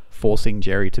 like forcing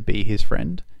Jerry to be his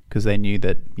friend because they knew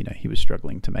that, he was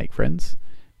struggling to make friends.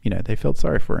 They felt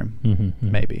sorry for him.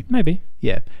 Mm-hmm. Maybe.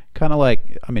 Yeah, kind of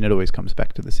like, it always comes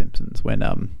back to The Simpsons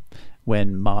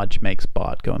when Marge makes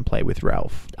Bart go and play with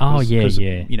Ralph. Oh,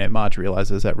 yeah. Marge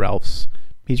realizes that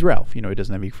he's Ralph, he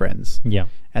doesn't have any friends. Yeah.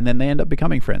 And then they end up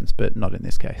becoming friends, but not in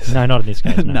this case. No, not in this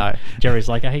case. No. No. Jerry's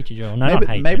like, I hate you, Joel. No, maybe not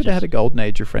hate. maybe they just- had a golden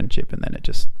age of friendship, and then it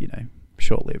just,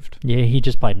 short-lived. Yeah, he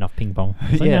just played enough ping pong.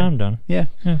 He's like, Yeah. no, I'm done. Yeah.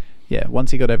 Yeah. Yeah,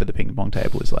 once he got over the ping pong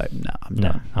table, he's like, nah, I'm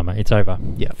No, done. it's over.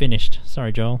 Yeah. Finished.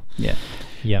 Sorry, Joel. Yeah.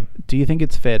 Yeah. Do you think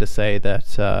it's fair to say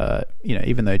that,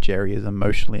 even though Jerry is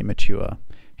emotionally immature,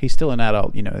 he's still an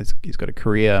adult, he's got a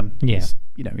career. Yeah. He's,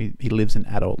 he lives an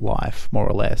adult life, more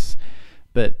or less.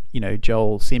 But,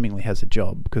 Joel seemingly has a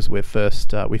job because we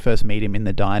first meet him in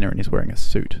the diner and he's wearing a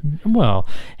suit. Well,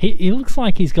 he looks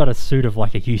like he's got a suit of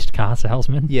like a used car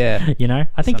salesman. Yeah.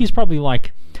 I think he's probably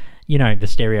like, the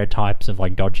stereotypes of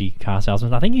like dodgy car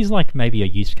salesmen. I think he's like maybe a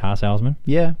used car salesman.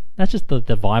 Yeah. That's just the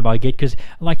vibe I get, because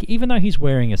like even though he's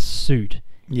wearing a suit,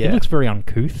 he Yeah. looks very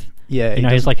uncouth. Yeah. he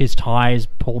He's doesn't- like his tie's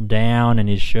pulled down and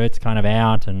his shirt's kind of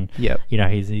out, and Yep.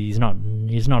 he's not a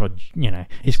his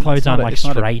It's clothes not aren't a- like it's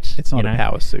not a- straight. it's not a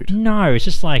power suit. No, it's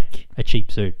just like a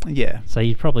cheap suit. Yeah. So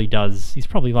he probably does. He's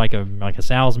probably like a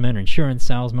salesman, or insurance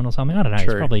salesman, or something. I don't know. He's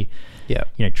True. probably Yeah.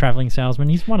 traveling salesman.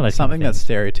 He's one of those Something kind of that's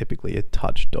things. stereotypically a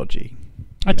touch dodgy.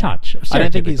 A touch. I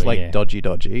don't think he's stereotypically, like yeah. dodgy,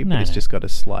 but No, he's no. just got a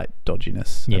slight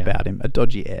dodginess Yeah. about him, a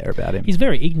dodgy air about him. He's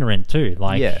very ignorant too.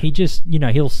 Like Yeah. he just,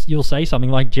 you'll say something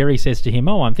like Jerry says to him,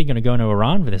 "Oh, I'm thinking of going to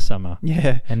Iran for this summer."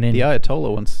 Yeah, And then- the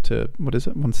Ayatollah wants to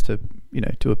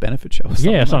do a benefit show or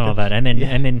something. Yeah, something like that. And then Yeah.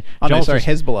 and then Oh, no, Joel's sorry,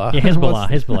 just- Hezbollah. Yeah,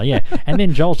 Hezbollah, yeah. And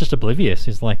then Joel's just oblivious.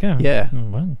 He's like, oh, Yeah.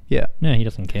 well, Yeah, no, he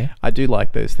doesn't care. I do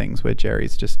like those things where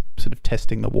Jerry's just sort of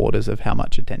testing the waters of how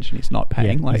much attention he's not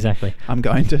paying. Yeah, Like, exactly. I'm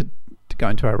going to go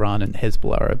into Iran and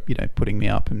Hezbollah are putting me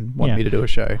up and want Yeah. me to do a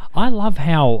show. I love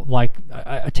how, like,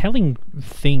 a telling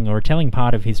thing or a telling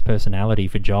part of his personality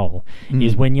for Joel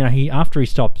is when, after he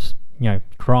stops,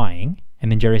 crying,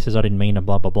 and then Jerry says, I didn't mean to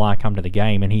blah, blah, blah, come to the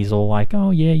game, and he's all like,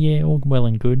 oh, yeah, all well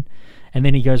and good. And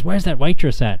then he goes, where's that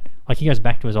waitress at? Like, he goes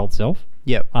back to his old self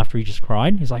Yep. after he just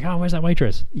cried. He's like, oh, where's that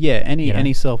waitress? Yeah, any You know?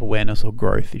 any self-awareness or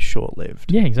growth is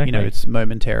short-lived. Yeah, exactly. It's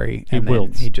momentary, He and then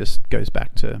wilts. he just goes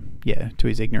back to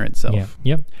his ignorant self. Yeah,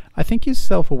 yep. I think he's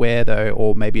self-aware though,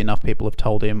 or maybe enough people have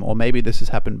told him, or maybe this has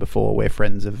happened before where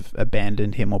friends have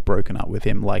abandoned him or broken up with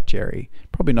him, like Jerry.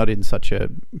 Probably not in such a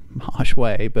harsh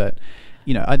way, but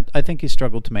I think he's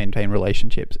struggled to maintain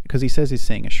relationships because he says he's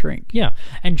seeing a shrink. Yeah,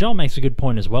 and Joel makes a good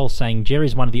point as well, saying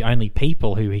Jerry's one of the only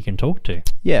people who he can talk to.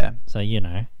 Yeah, So,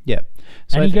 yeah.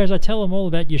 So and I he thi- goes, I tell him all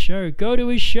about your show. Go to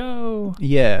his show.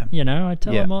 yeah, I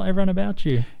tell Yeah. him everyone about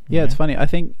you. Yeah, it's funny. I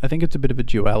think it's a bit of a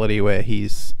duality where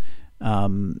he's,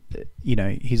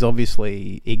 he's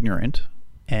obviously ignorant,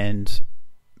 and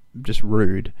just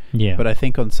rude. Yeah. But I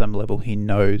think on some level he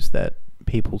knows that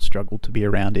people struggle to be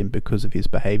around him because of his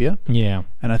behavior. Yeah.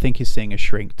 And I think he's seeing a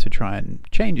shrink to try and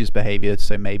change his behavior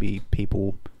so maybe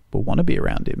people will want to be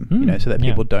around him, so that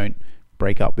people don't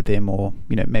break up with him, or,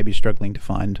 maybe struggling to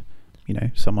find,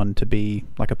 someone to be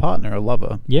like a partner, a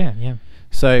lover. Yeah, yeah.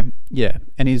 So, yeah,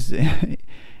 and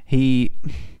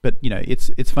but,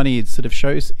 it's funny, it sort of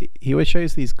shows, he always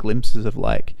shows these glimpses of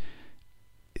like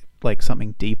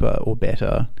something deeper or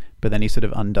better, but then he sort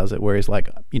of undoes it, where he's like,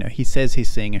 he says he's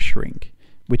seeing a shrink,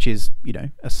 which is,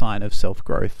 a sign of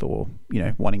self-growth, or,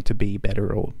 wanting to be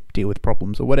better or deal with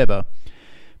problems or whatever.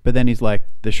 But then he's like,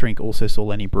 the shrink also saw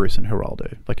Lenny Bruce and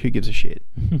Geraldo. Like, who gives a shit?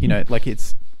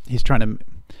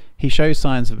 He shows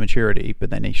signs of maturity, but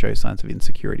then he shows signs of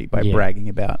insecurity by bragging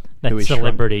about that who is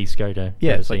celebrities go to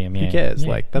see him. Yeah. Who cares?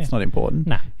 That's not important.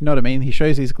 Nah. You know what I mean? He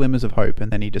shows these glimmers of hope,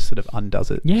 and then he just sort of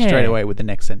undoes it straight away with the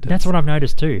next sentence. That's what I've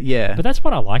noticed too. Yeah. But that's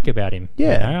what I like about him.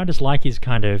 Yeah. I just like his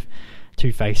kind of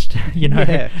two-faced,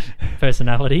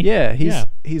 personality. Yeah,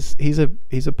 he's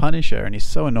a punisher, and he's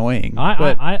so annoying.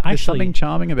 But I there's something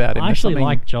charming about him. I actually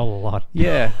like Joel a lot.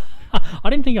 Yeah. I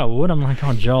didn't think I would. I'm like,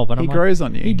 Joel, but he grows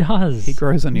on you. He does. He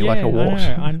grows on you like a wart.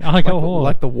 I know. Like a wart.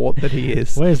 Like the wart that he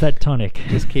is. Where's that tonic?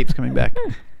 Just keeps coming back.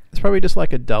 It's probably just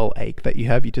like a dull ache that you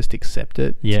have. You just accept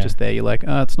it. Yeah. It's just there. You're like,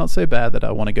 it's not so bad that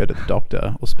I want to go to the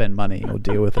doctor or spend money or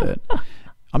deal with it.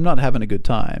 I'm not having a good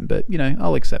time, but,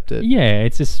 I'll accept it. Yeah,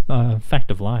 it's just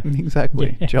fact of life.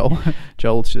 Exactly. Yeah.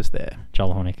 Joel's just there.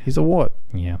 Joel Hornick. He's a wart.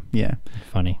 Yeah. Yeah.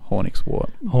 Funny. Hornick's wart.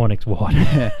 Hornick's wart.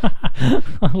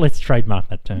 Let's trademark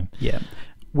that term. Yeah.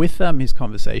 With his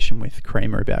conversation with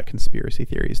Kramer about conspiracy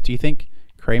theories, do you think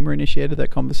Kramer initiated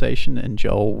that conversation and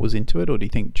Joel was into it, or do you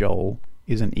think Joel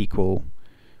is an equal,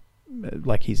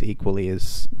 like he's equally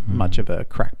as much of a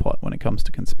crackpot when it comes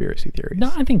to conspiracy theories?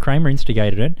 No, I think Kramer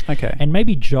instigated it. Okay. And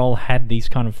maybe Joel had these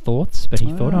kind of thoughts, but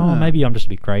he thought, maybe I'm just a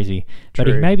bit crazy. True.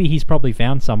 But maybe he's probably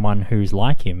found someone who's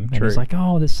like him, and True. he's like,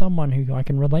 there's someone who I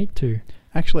can relate to.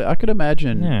 Actually, I could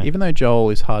imagine, even though Joel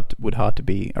is hard to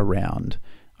be around,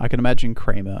 I can imagine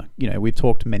Kramer, we've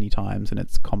talked many times, and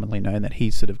it's commonly known that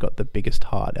he's sort of got the biggest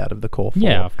heart out of the core four.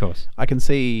 Yeah, of course. I can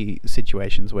see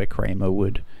situations where Kramer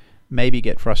would maybe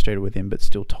get frustrated with him, but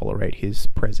still tolerate his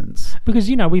presence. Because,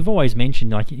 we've always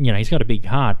mentioned, he's got a big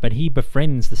heart, but he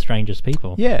befriends the strangest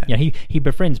people. Yeah. He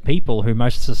befriends people who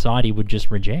most society would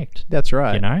just reject. That's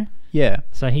right. Yeah.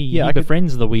 So he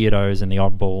befriends the weirdos and the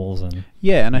oddballs.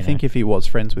 And I think if he was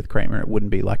friends with Kramer, it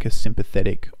wouldn't be like a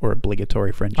sympathetic or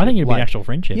obligatory friendship. I think it'd be an actual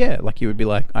friendship. Yeah, like you would be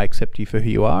like, I accept you for who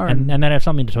you are. And they'd have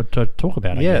something to talk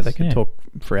about, I guess. They could talk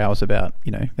for hours about,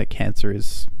 that cancer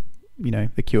is...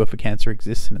 the cure for cancer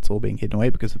exists, and it's all being hidden away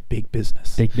because of big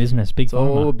business. Big business, big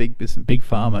pharma. All big business, big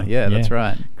pharma. Yeah, that's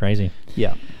right. Crazy.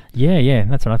 Yeah. Yeah,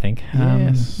 that's what I think.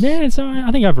 Yes. So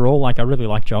I think overall, I really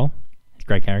like Joel. He's a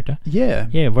great character. Yeah.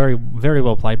 Yeah, very, very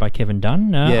well played by Kevin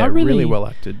Dunn. Really well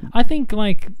acted. I think,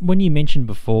 when you mentioned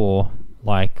before,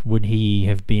 would he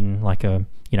have been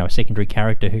a secondary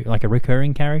character who, like a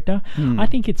recurring character? I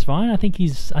think it's fine. I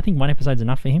think one episode's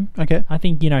enough for him. Okay. I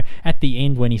think, at the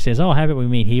end when he says, how about we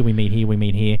meet here, we meet here, we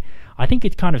meet here, I think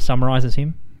it kind of summarizes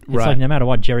him. It's like no matter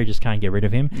what, Jerry just can't get rid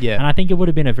of him. Yeah. And I think it would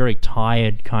have been a very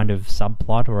tired kind of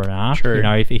subplot or an arc. True.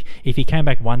 If he came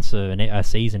back once a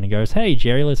season and goes, hey,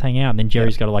 Jerry, let's hang out, and then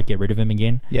Jerry's got to get rid of him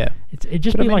again. Yeah. It'd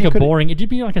just be a boring, it'd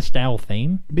be like a stale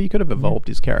theme. But you could have evolved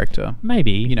his character.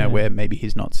 Maybe. Where maybe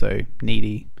he's not so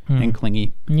needy and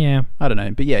clingy. Yeah. I don't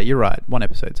know. But yeah, you're right. One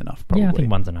episode's enough, probably. Yeah, I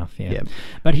think one's enough, yeah.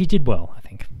 But he did well, I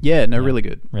think. Yeah, really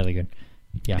good. Really good.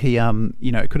 Yeah. He,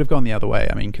 it could have gone the other way.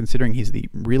 I mean, considering he's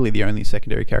really the only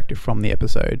secondary character from the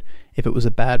episode, if it was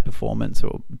a bad performance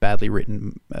or badly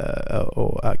written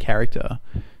or character,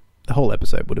 the whole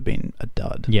episode would have been a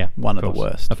dud. Yeah. One of the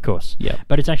worst. Of course. Yeah.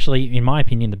 But it's actually, in my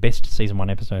opinion, the best season 1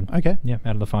 episode. Okay. Yeah,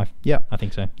 out of the 5. Yeah. I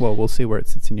think so. Well, we'll see where it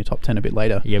sits in your top 10 a bit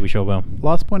later. Yeah, we sure will.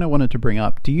 Last point I wanted to bring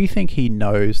up. Do you think he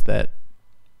knows that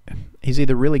he's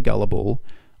either really gullible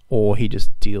or he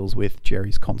just deals with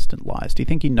Jerry's constant lies? Do you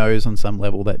think he knows on some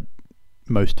level that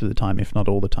most of the time, if not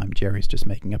all the time, Jerry's just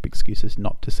making up excuses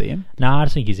not to see him? Nah, I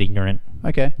just think he's ignorant.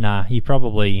 Okay. Nah, he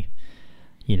probably,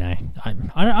 I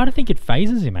don't think it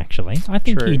phases him, actually. I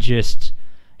think True.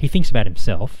 he thinks about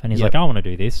himself, and he's like, I want to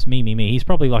do this, me. He's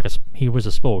probably he was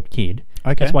a spoiled kid.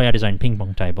 Okay. That's why he had his own ping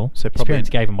pong table. So his parents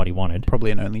gave him what he wanted.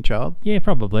 Probably an only child. Yeah,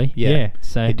 probably. Yeah.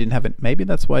 So he didn't have it. Maybe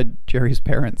that's why Jerry's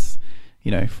parents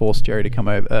forced Jerry to come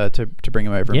over to bring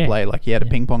him over and play. Like he had a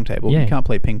ping pong table. Yeah. You can't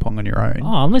play ping pong on your own.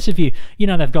 Oh, unless if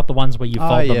they've got the ones where you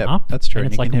fold them up. That's true. And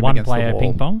it's you like can hit 'em one against the player wall,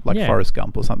 ping pong. like Forrest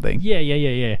Gump or something.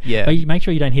 Yeah. But you make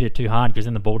sure you don't hit it too hard because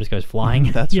then the ball just goes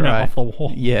flying. That's right. Off the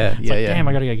wall. Yeah, It's like, damn,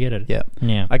 I gotta go get it.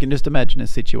 Yeah. I can just imagine a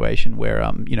situation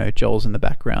where Joel's in the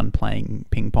background playing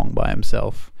ping pong by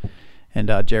himself,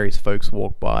 and Jerry's folks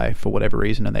walk by for whatever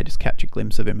reason, and they just catch a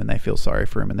glimpse of him, and they feel sorry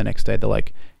for him. And the next day they're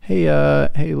like, "Hey,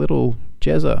 little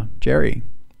Jerry,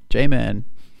 J-Man,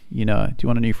 do you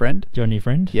want a new friend? Do you want a new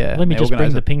friend? Yeah. Let me just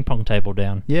bring the ping pong table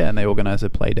down." Yeah, and they organise a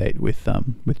play date with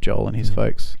Joel and his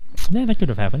folks. Yeah, that could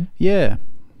have happened. Yeah.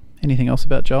 Anything else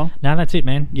about Joel? No, that's it,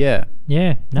 man. Yeah.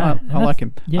 Yeah. No, I like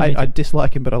him. Yeah, I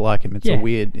dislike him, but I like him. It's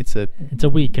a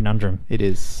weird conundrum. It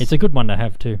is. It's a good one to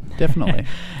have too. Definitely.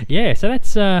 Yeah. So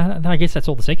that's. I guess that's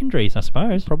all the secondaries, I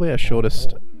suppose. Probably our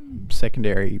shortest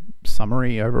secondary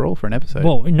summary overall for an episode.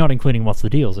 Well, not including What's the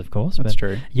Deals, of course. That's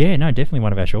true. Yeah. No, definitely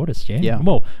one of our shortest. Yeah. Yeah.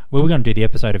 Well, we're going to do the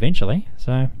episode eventually,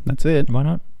 so that's it. Why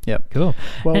not? Yep. Cool.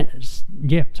 Well,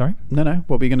 yeah. Sorry. No.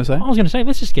 What were you going to say? I was going to say,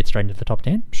 let's just get straight into the top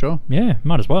 10. Sure. Yeah,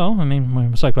 might as well. I mean,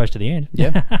 we're so close to the end.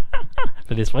 Yeah.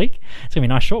 For this week. It's going to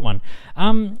be a nice short one.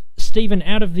 Stephen,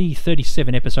 out of the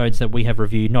 37 episodes that we have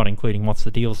reviewed, not including What's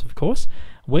the Deals, of course,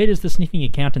 where does the Sniffing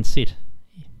Accountant sit?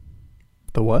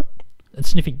 The what?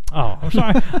 Sniffing. Oh, I'm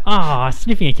sorry.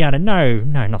 Sniffing Accountant. No,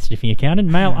 not Sniffing Accountant.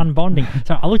 Male unbonding.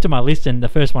 So I looked at my list and the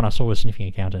first one I saw was Sniffing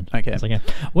Accountant. Okay. Like,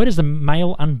 where does the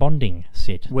male unbonding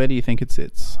sit? Where do you think it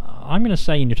sits? I'm going to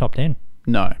say in your top 10.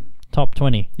 No. Top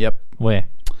 20. Yep. Where?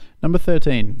 Number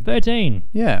 13. 13.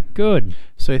 Yeah. Good.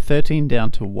 So 13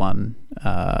 down to 1.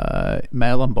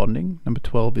 Male unbonding. Number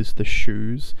 12 is the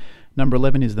shoes. Number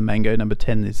 11 is the mango. Number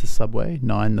 10 is the subway.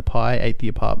 9 the pie. 8 the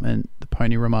apartment. The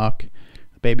pony remark.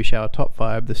 Baby shower. Top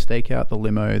 5 the stakeout, the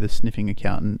limo, the sniffing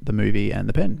accountant, the movie, and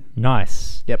the pen.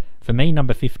 Nice. Yep. For me,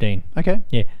 number 15. Okay.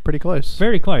 Yeah. Pretty close.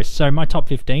 Very close. So my top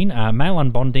 15, male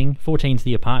unbonding, 14's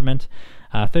the apartment,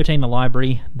 13 the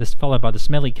library, this followed by the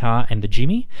smelly car and the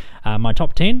Jimmy. My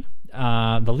top 10,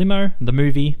 the limo, the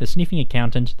movie, the sniffing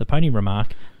accountant, the pony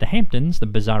remark, the Hamptons, the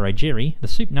bizarro Jerry, the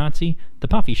soup Nazi, the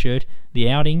puffy shirt, the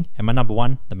outing, and my number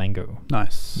 1, the mango.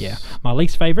 Nice. Yeah. My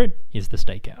least favourite is the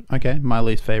stakeout. Okay. My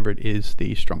least favourite is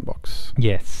the strongbox.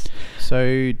 Yes.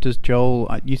 So does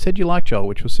Joel... you said you like Joel,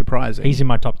 which was surprising. He's in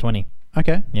my top 20.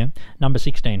 Okay. Yeah. Number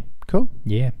 16. Cool.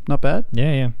 Yeah. Not bad.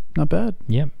 Yeah. Not bad.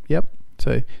 Yep.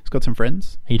 So he's got some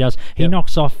friends. He does. He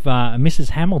knocks off Mrs.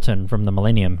 Hamilton from the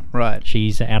Millennium. Right.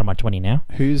 She's out of my 20 now.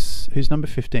 Who's number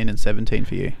 15 and 17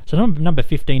 for you? So number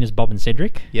 15 is Bob and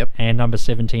Cedric. Yep. And number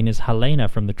 17 is Helena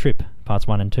from The Trip, parts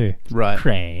 1 and 2. Right.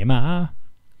 Kramer.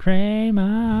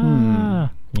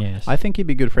 Yes. I think he'd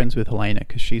be good friends with Helena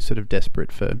because she's sort of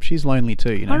desperate for... She's lonely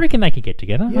too, you know. I reckon they could get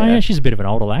together. Yeah. Oh, yeah, she's a bit of an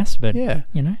older lass, but, yeah.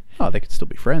 you know. Oh, they could still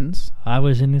be friends. I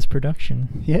was in this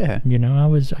production. Yeah. You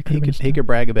know, He could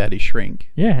brag about his shrink.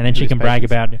 Yeah, and then she his can brag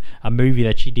patients. about a movie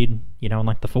that she did, you know, in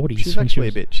like the 40s. She's actually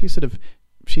a bit... She's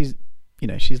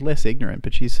less ignorant,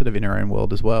 but she's sort of in her own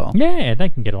world as well. Yeah, they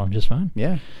can get along just fine.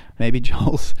 Yeah. Maybe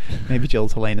Joel's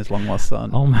Helena's long lost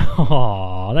son.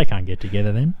 Oh, they can't get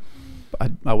together then.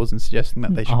 I wasn't suggesting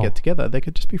that they should get together. They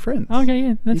could just be friends. Okay,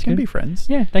 yeah, that's You can good. be friends.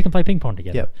 Yeah, they can play ping pong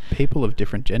together. Yeah, people of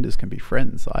different genders can be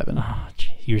friends, Ivan. Oh, gee,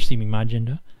 you're assuming my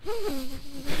gender?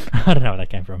 I don't know where that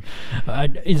came from.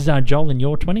 Is Joel in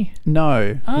your 20?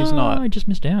 No, he's not. I just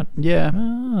missed out. Yeah.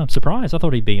 I'm surprised. I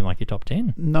thought he'd be in like your top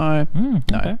 10. No. No.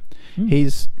 Okay.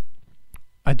 He's...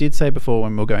 I did say before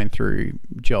when we were going through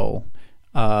Joel,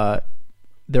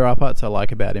 there are parts I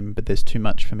like about him, but there's too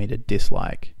much for me to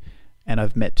dislike. And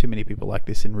I've met too many people like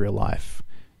this in real life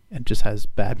and just has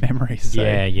bad memories. So,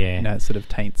 Yeah. You know, it sort of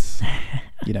taints,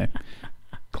 you know,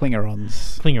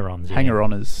 Klingerons, Yeah.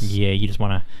 hanger-oners. Yeah, you just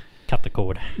want to cut the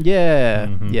cord.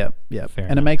 Yeah, yeah. Fair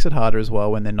And enough. it makes it harder as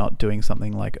well when they're not doing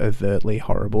something like overtly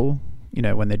horrible. You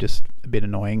know, when they're just a bit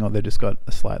annoying or they've just got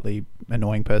a slightly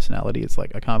annoying personality. It's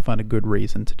like, I can't find a good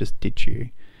reason to just ditch you.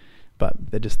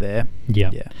 But they're just there. Yeah.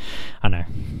 I know.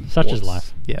 Such is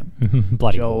life. Yeah.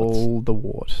 Bloody warts. Joel the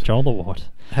Wart. Joel the Wart.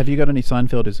 Have you got any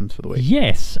Seinfeldisms for the week?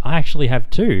 Yes, I actually have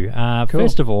two. Cool.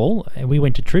 First of all, we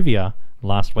went to trivia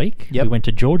last week. Yep. We went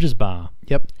to George's Bar.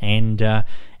 Yep. And our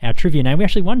trivia name, we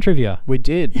actually won trivia. We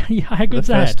did. Yeah, how For good's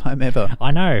the that? first time ever. I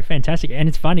know, fantastic. And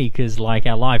it's funny because like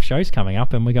our live show's coming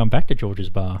up and we're going back to George's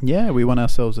Bar. Yeah, we won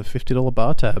ourselves a $50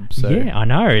 bar tab. So. Yeah, I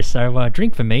know. So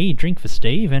drink for me, drink for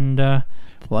Steve, and...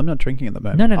 well, I'm not drinking at the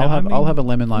moment. No. I'll have a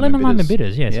lemon lime and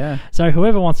bitters. Yes. Yeah. So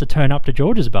whoever wants to turn up to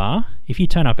George's Bar, if you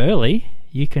turn up early,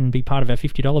 you can be part of our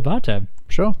 $50 bar tab.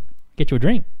 Sure. Get you a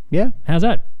drink. Yeah. How's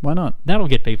that? Why not? That'll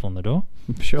get people in the door.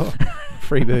 Sure.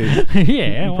 Free booze.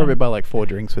 Yeah. You'll probably buy like 4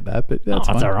 drinks with that, but that's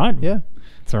fine. That's all right. Yeah.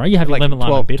 It's all right. You have Like lemon lime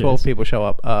 12, and bitters. 12 people show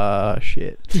up.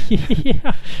 Shit.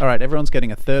 Yeah. All right, everyone's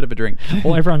getting a third of a drink.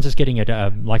 Or everyone's just getting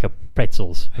like a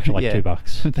pretzels, which are like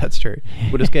 $2. That's true.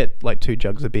 We'll just get like 2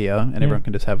 jugs of beer and everyone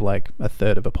can just have like a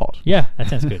third of a pot. Yeah, that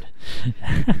sounds good.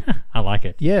 I like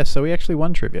it. Yeah, so we actually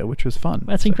won trivia, which was fun.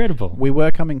 That's So incredible. we were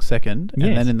coming second, and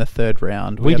Yes. then in the third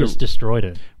round, We had just destroyed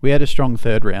it. we had a strong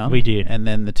third round. We did. And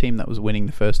then the team that was winning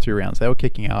the first 2 rounds, they were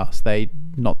kicking ass. They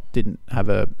didn't have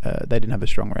a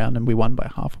strong round, and we won by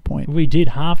half a point. We did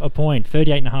half a point,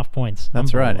 38.5 points.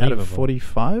 That's right, out of Unbelievable.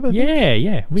 45, I think.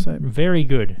 Yeah. We So- very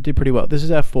good. Did pretty well. This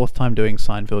is our 4th time doing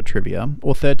Seinfeld trivia,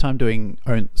 or 3rd time doing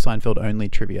Seinfeld only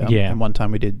trivia. Yeah. And 1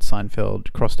 time we did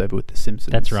Seinfeld crossed over with The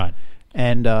Simpsons. That's right.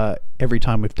 And every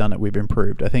time we've done it, we've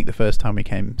improved. I think the first time we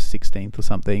came 16th or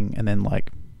something, and then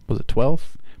was it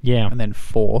 12th? Yeah. And then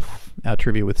 4th, our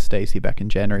trivia with Stacey back in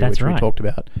January, That's which we right. talked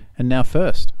about. And now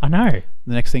 1st. I know.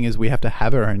 The next thing is we have to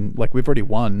have our own, we've already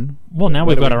won. Well, now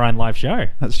we've got our own live show.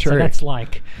 That's true. So that's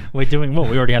like, we're doing,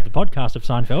 we already had the podcast of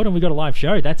Seinfeld and we got a live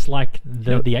show. That's like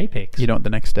the apex. You know what the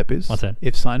next step is? What's that?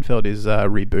 If Seinfeld is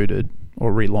rebooted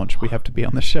or relaunched, we have to be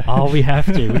on the show. Oh, we have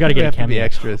to. We got to get We a have to be cameo.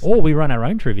 extras. Or we run our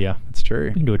own trivia. That's true.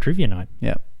 We can do a trivia night.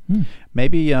 Yeah.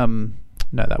 Maybe,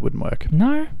 no, that wouldn't work.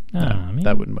 No? No, I mean,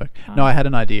 that wouldn't work. No, I had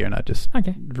an idea and I just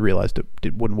Okay. realised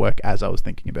it wouldn't work as I was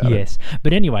thinking about it. Yes.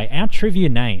 But anyway, our trivia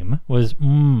name was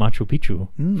Machu Picchu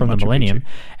from the Machu Millennium. Picchu.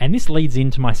 And this leads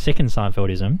into my second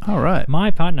Seinfeldism. All right.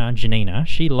 My partner, Janina,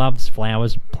 she loves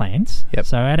flowers, plants. Yep.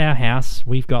 So at our house,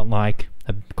 we've got like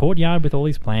a courtyard with all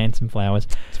these plants and flowers.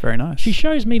 It's very nice. She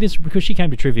shows me this because she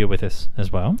came to trivia with us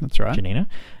as well. That's right. Janina.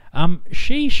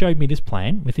 She showed me this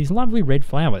plant with these lovely red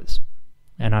flowers.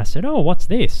 And I said, "Oh, what's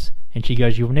this?" And she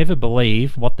goes, "You'll never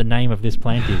believe what the name of this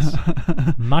plant is.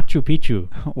 Machu Picchu."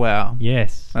 Wow.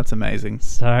 Yes. That's amazing.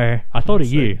 So I thought of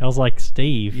you. I was like,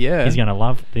 Steve Yeah. is going to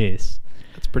love this.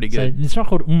 That's pretty So good. it's not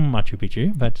called Machu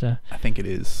Picchu, but I think it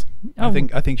is. Oh. I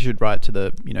think you should write to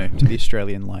the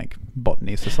Australian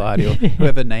Botany Society or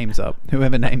whoever names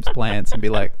plants and be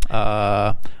like,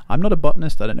 I'm not a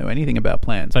botanist, I don't know anything about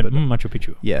plants, but but Machu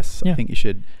Picchu. yes, Yeah. I think you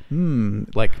should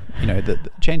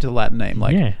change the Latin name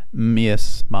Yeah.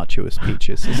 Mius Marchuus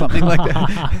Peaches or something like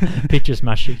that. Pictus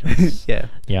Machu. Yeah.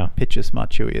 Yeah. Pictus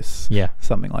Marchuus. Yeah.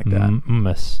 Something like that.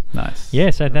 Mummus. Nice. Yeah,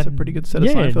 so that's a pretty good set of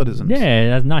Seinfeldisms. Yeah,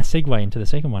 that's a nice segue into the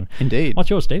second one. Indeed. What's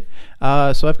yours, Steve?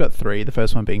 So I've got 3. The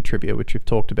first one being trivia, which we've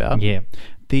talked about. Yeah.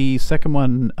 The second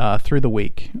one, through the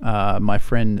week, my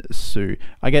friend Sue.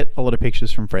 I get a lot of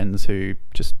pictures from friends who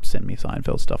just send me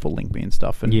Seinfeld stuff or link me and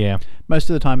stuff. And Yeah. most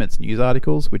of the time it's news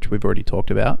articles, which we've already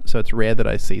talked about. So it's rare that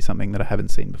I see something that I haven't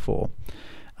seen before.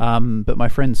 But my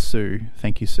friend Sue,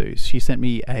 thank you, Sue, she sent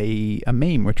me a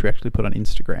meme, which we actually put on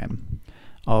Instagram,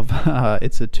 of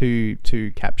it's a two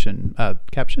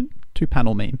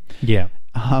panel meme. Yeah.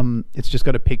 It's just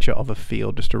got a picture of a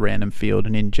field, just a random field,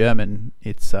 and in German,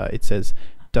 it says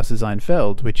 "Das ist ein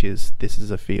Feld," which is "this is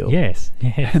a field." Yes.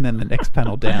 Yes. And then the next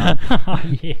panel down,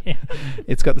 Yeah.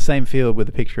 it's got the same field with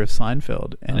a picture of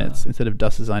Seinfeld, and it's instead of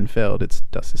 "Das ist ein Feld," it's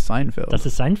 "Das ist Seinfeld." That's a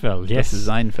Seinfeld, yes. Das ist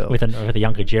Seinfeld. With a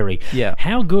younger Jerry. Yeah.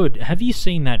 How good. Have you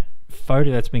seen that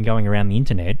photo that's been going around the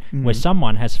internet where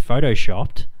someone has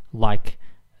photoshopped like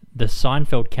the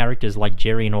Seinfeld characters like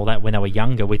Jerry and all that when they were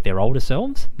younger with their older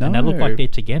selves? And they look No. like they're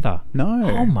together. No.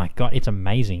 Oh my God, it's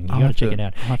amazing. You I'll got to have check to- it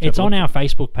out. I'll have to It's have a on look. our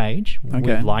Facebook page.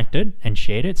 Okay. We've liked it and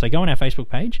shared it. So go on our Facebook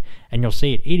page and you'll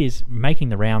see it. It is making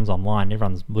the rounds online.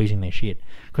 Everyone's losing their shit.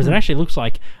 Because it actually looks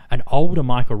like an older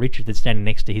Michael Richards that's standing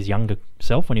next to his younger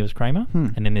self when he was Kramer.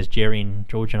 And then there's Jerry and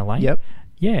George and Elaine. Yep.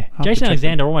 Yeah. to Jason check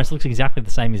Alexander almost looks exactly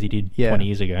the same as he did 20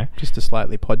 years ago. Just a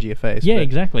slightly podgier face. Yeah, but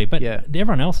exactly. But yeah.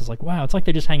 everyone else is like, wow, it's like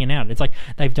they're just hanging out. It's like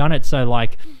they've done it so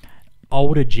like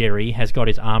older Jerry has got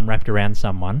his arm wrapped around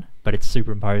someone, but it's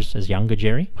superimposed as younger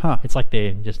Jerry. Huh. It's like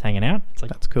they're just hanging out. It's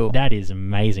like That's cool. That is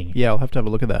amazing. Yeah, I'll have to have a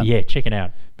look at that. Yeah, check it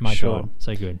out. My Sure. God,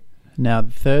 so good. Now, the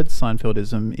third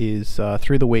Seinfeldism is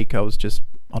through the week I was just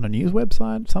on a news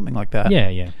website, something like that. Yeah,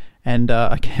 yeah. And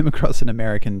I came across an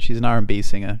American. She's an R&B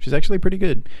singer. She's actually pretty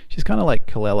good. She's kind of like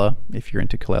Kalela, if you're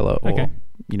into Kalela, or Okay.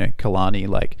 Kalani,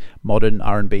 like modern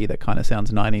R&B that kind of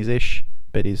sounds 90s-ish,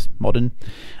 but is modern.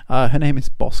 Her name is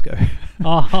Bosco.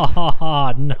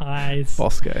 Oh, nice.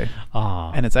 Bosco.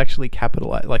 Oh, And it's actually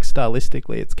capitalized. Like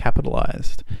stylistically, it's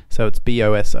capitalized. So it's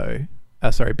B-O-S-C-O.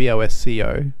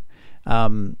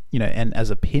 And as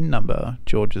a PIN number,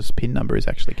 George's PIN number is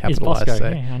actually it's capitalized. Bosco. So,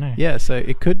 Yeah, I know. yeah, so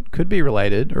it could be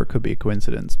related or it could be a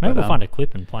coincidence. Maybe but, we'll find a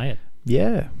clip and play it.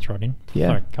 Yeah. Throw it in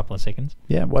Yeah. for a couple of seconds.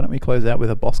 Yeah, why don't we close out with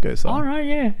a Bosco song? All right,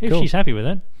 yeah. If Cool. she's happy with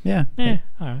it. Yeah. Yeah,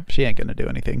 all right. She ain't going to do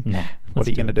anything. Nah. What are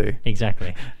you going to do?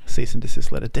 Exactly. Cease and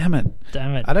desist letter. Damn it.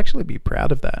 Damn it. I'd actually be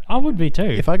proud of that. I would be too.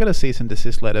 If I got a cease and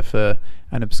desist letter for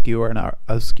an obscure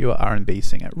R&B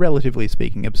singer, relatively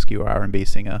speaking, obscure R&B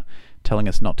singer, telling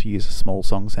us not to use a small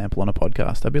song sample on a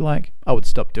podcast, I'd be like, I would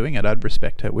stop doing it. I'd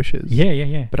respect her wishes.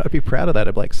 Yeah. But I'd be proud of that.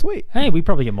 I'd be like, sweet. Hey, we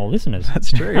probably get more listeners.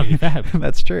 That's true. That'd be fab.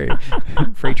 That's true.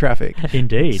 Free traffic.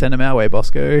 Indeed. Send them our way,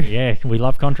 Bosco. Yeah, we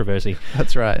love controversy.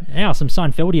 That's right. Now, some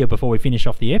Seinfeldia before we finish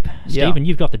off the ep. Yeah. Stephen,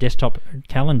 you've got the desktop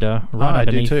calendar right I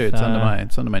do underneath. too. It's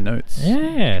under my notes.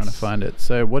 Yes. Trying to find it.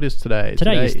 So what is today?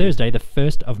 Today is Thursday, the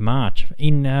 1st of March.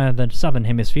 In the southern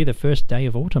hemisphere, the first day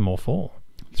of autumn or fall.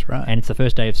 That's right. And it's the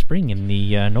first day of spring in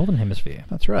the northern hemisphere.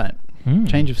 That's right.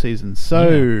 Change of seasons.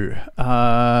 So,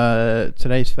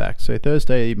 today's fact. So,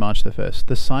 Thursday, March the 1st,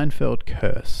 the Seinfeld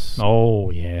curse.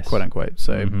 Oh, yes. Quote unquote.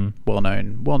 So,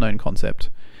 well-known concept.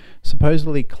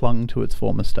 Supposedly clung to its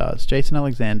former stars. Jason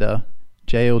Alexander,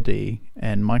 JLD,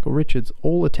 and Michael Richards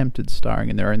all attempted starring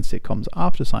in their own sitcoms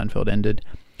after Seinfeld ended,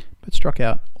 but struck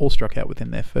out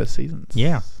within their first seasons.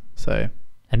 Yeah. So...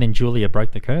 And then Julia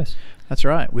broke the curse. That's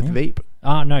right, with Veep.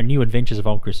 No, New Adventures of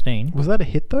Old Christine. Was that a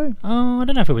hit, though? Oh, I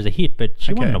don't know if it was a hit, but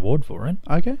she won an award for it.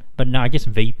 Okay. But no, I guess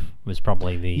Veep was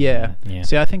probably the... Yeah. yeah.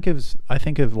 See, I think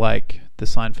of like the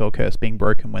Seinfeld curse being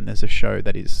broken when there's a show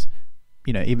that is,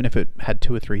 you know, even if it had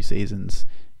 2 or 3 seasons,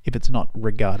 if it's not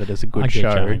regarded as a good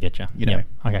show. I get you. You know.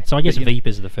 Okay, so I guess Veep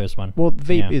is the first one. Well,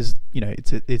 Veep is, you know,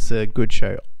 it's a good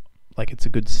show. Like, it's a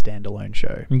good standalone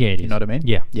show. Yeah, it is. You know what I mean?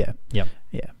 Yeah. Yeah. Yep.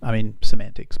 Yeah. I mean,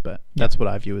 semantics, but that's what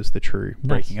I view as the true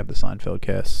breaking of the Seinfeld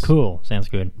curse. Cool. Sounds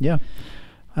good. Yeah.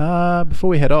 Before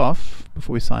we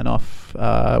sign off,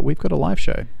 we've got a live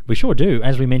show. We sure do.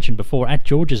 As we mentioned before, at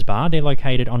George's Bar. They're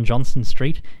located on Johnson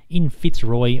Street in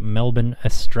Fitzroy, Melbourne,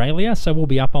 Australia. So we'll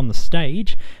be up on the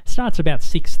stage. Starts about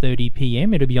 6:30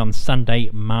 p.m. It'll be on Sunday,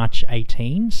 March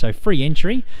 18. So free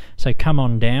entry. So come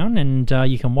on down and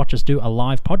you can watch us do a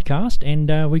live podcast. And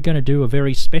we're going to do a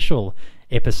very special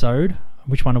episode.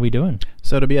 Which one are we doing?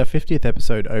 So it'll be our 50th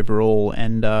episode overall,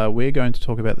 and we're going to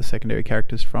talk about the secondary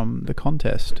characters from the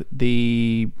contest,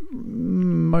 the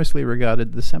mostly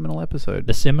regarded the seminal episode.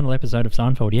 The seminal episode of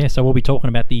Seinfeld, yeah. So we'll be talking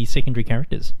about the secondary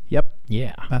characters. Yep.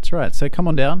 Yeah. That's right. So come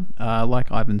on down.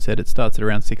 Like Ivan said, it starts at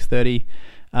around 6:30.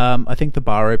 I think the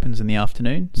bar opens in the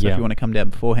afternoon, so if you want to come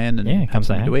down beforehand and have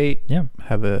something to eat,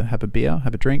 have a beer,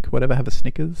 have a drink, whatever, have a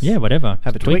Snickers. Yeah, whatever.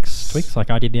 Have a Twix. Twix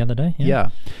like I did the other day. Yeah.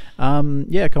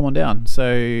 Come on down.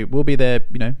 So we'll be there,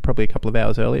 you know, probably a couple of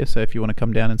hours earlier, so if you want to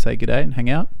come down and say good day and hang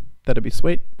out, that'd be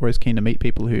sweet. We're always keen to meet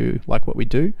people who like what we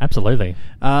do. Absolutely.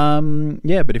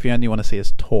 But if you only want to see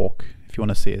us talk, if you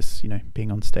want to see us, you know,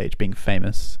 being on stage, being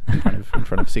famous in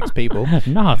front of 6 people.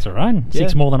 No, it's all right.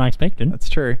 6 more than I expected. That's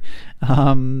true.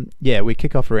 We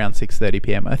kick off around 6:30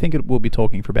 p.m. I think we'll be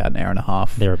talking for about an hour and a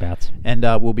half. Thereabouts. And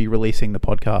we'll be releasing the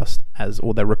podcast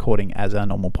they're recording as our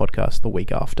normal podcast the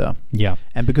week after. Yeah.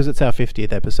 And because it's our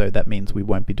 50th episode, that means we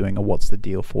won't be doing a What's the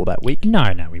Deal for that week.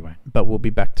 No, we won't. But we'll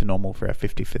be back to normal for our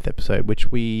 55th episode, which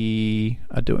we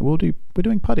are doing. We're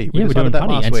doing Putty. We're doing that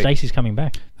Putty, and week. Stacey's coming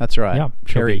back. That's right. Yeah.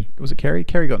 Kerry. Was it Kerry?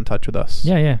 Kerry got in touch with us.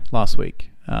 Yeah. Last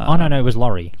week. No, it was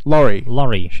Laurie.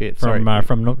 Laurie. Shit,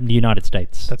 from the United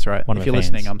States. That's right. If you're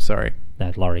listening, I'm sorry.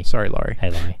 That's Laurie. Sorry, Laurie. Hey,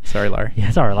 Laurie. Sorry, Laurie. Yeah,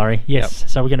 sorry, Laurie. Yes. Yep.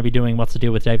 So we're going to be doing What's the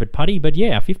Deal with David Putty, but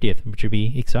yeah, our 50th, which would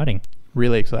be exciting.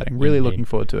 Really exciting. Really looking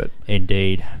forward to it.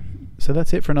 Indeed. So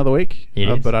that's it for another week. It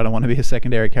is. But I don't want to be a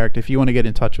secondary character. If you want to get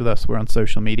in touch with us, we're on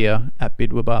social media at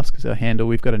Bidwabask is our handle.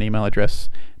 We've got an email address,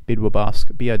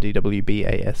 Bidwabask,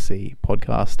 BIDWBASC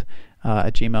podcast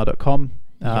at gmail.com.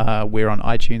 We're on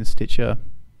iTunes, Stitcher,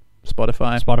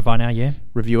 Spotify now, yeah.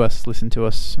 Review us, listen to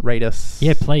us, rate us.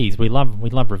 Yeah, please. We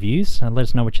love reviews, and let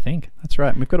us know what you think. That's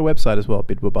right. We've got a website as well,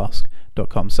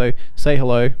 bidwabask.com. So say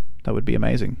hello. That would be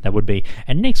amazing. That would be.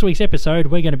 And next week's episode,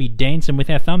 we're going to be dancing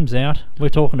with our thumbs out. We're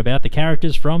talking about the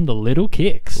characters from The Little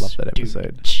Kicks. Love that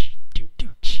episode.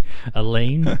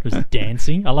 Elaine was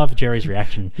dancing. I love Jerry's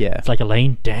reaction. Yeah. It's like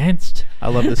Elaine danced. I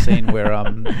love the scene where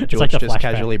George like just flashback.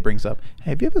 Casually brings up,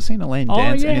 hey, have you ever seen Elaine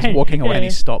dance? Yeah, and he's walking away and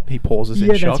he pauses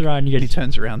in shock. That's right. And he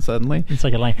turns around suddenly. It's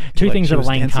like Elaine. Two things that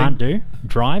Elaine can't do: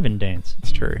 drive and dance.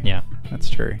 It's true. Yeah. That's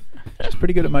true. She's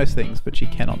pretty good at most things, but she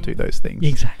cannot do those things.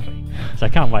 Exactly. So I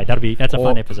can't wait. That's a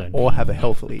fun episode. Or have a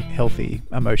healthy,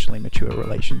 emotionally mature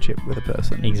relationship with a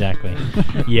person. Exactly.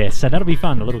 Yes, so that'll be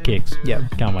fun, The Little Kicks. Yeah.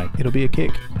 Can't wait. It'll be a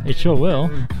kick. It sure will.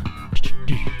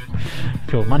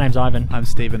 Cool. My name's Ivan. I'm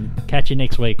Stephen. Catch you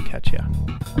next week. Catch ya.